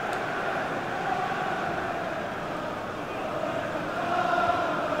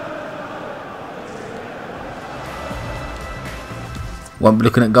 Won't be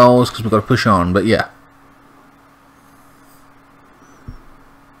looking at goals because we've got to push on, but yeah.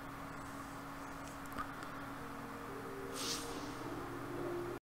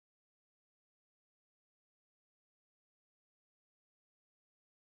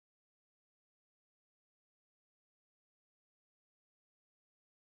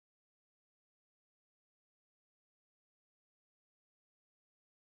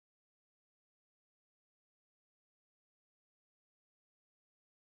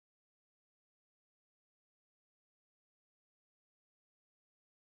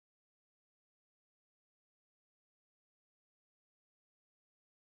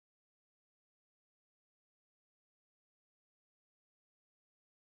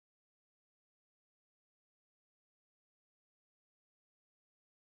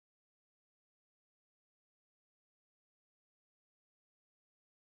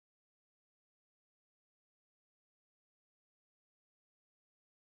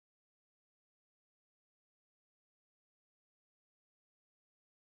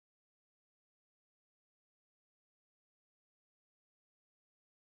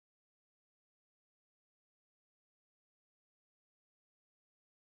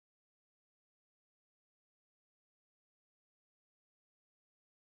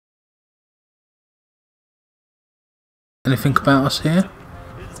 Anything about us here?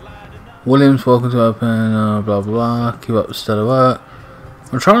 Williams, welcome to open, blah blah blah, keep up the stellar work.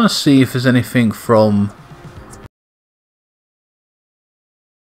 I'm trying to see if there's anything from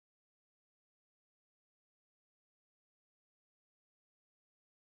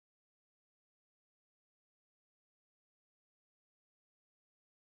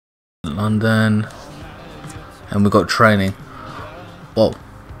London, and we've got training. Whoa.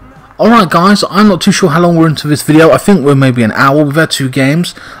 Alright guys, I'm not too sure how long we're into this video. I think we're maybe an hour. We've had 2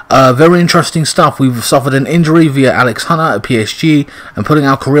 games. Very interesting stuff. We've suffered an injury via Alex Hunter at PSG and putting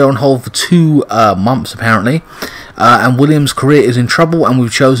our career on hold for 2 months apparently. And Williams' career is in trouble, and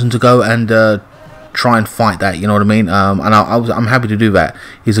we've chosen to go and try and fight that, you know what I mean? And I'm happy to do that.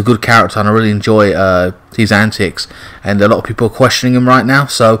 He's a good character, and I really enjoy his antics, and a lot of people are questioning him right now,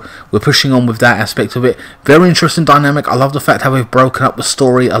 so we're pushing on with that aspect of it. Very interesting dynamic. I love the fact how we've broken up the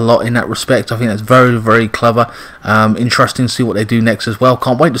story a lot in that respect. I think that's very, very clever. Interesting to see what they do next as well.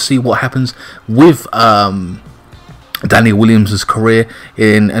 Can't wait to see what happens with Danny Williams' career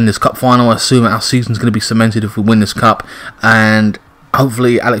in this cup final. I assume our season's going to be cemented if we win this cup, and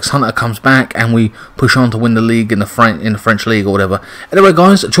hopefully Alex Hunter comes back and we push on to win the league in the French league or whatever. Anyway,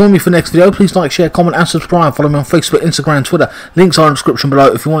 guys, join me for the next video. Please like, share, comment, and subscribe. Follow me on Facebook, Instagram, Twitter. Links are in the description below.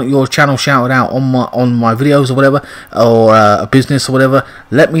 If you want your channel shouted out on my videos or whatever, or a business or whatever,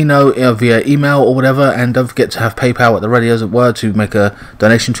 let me know via email or whatever. And don't forget to have PayPal at the ready, as it were, to make a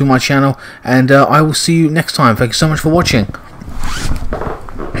donation to my channel. And I will see you next time. Thank you so much for watching.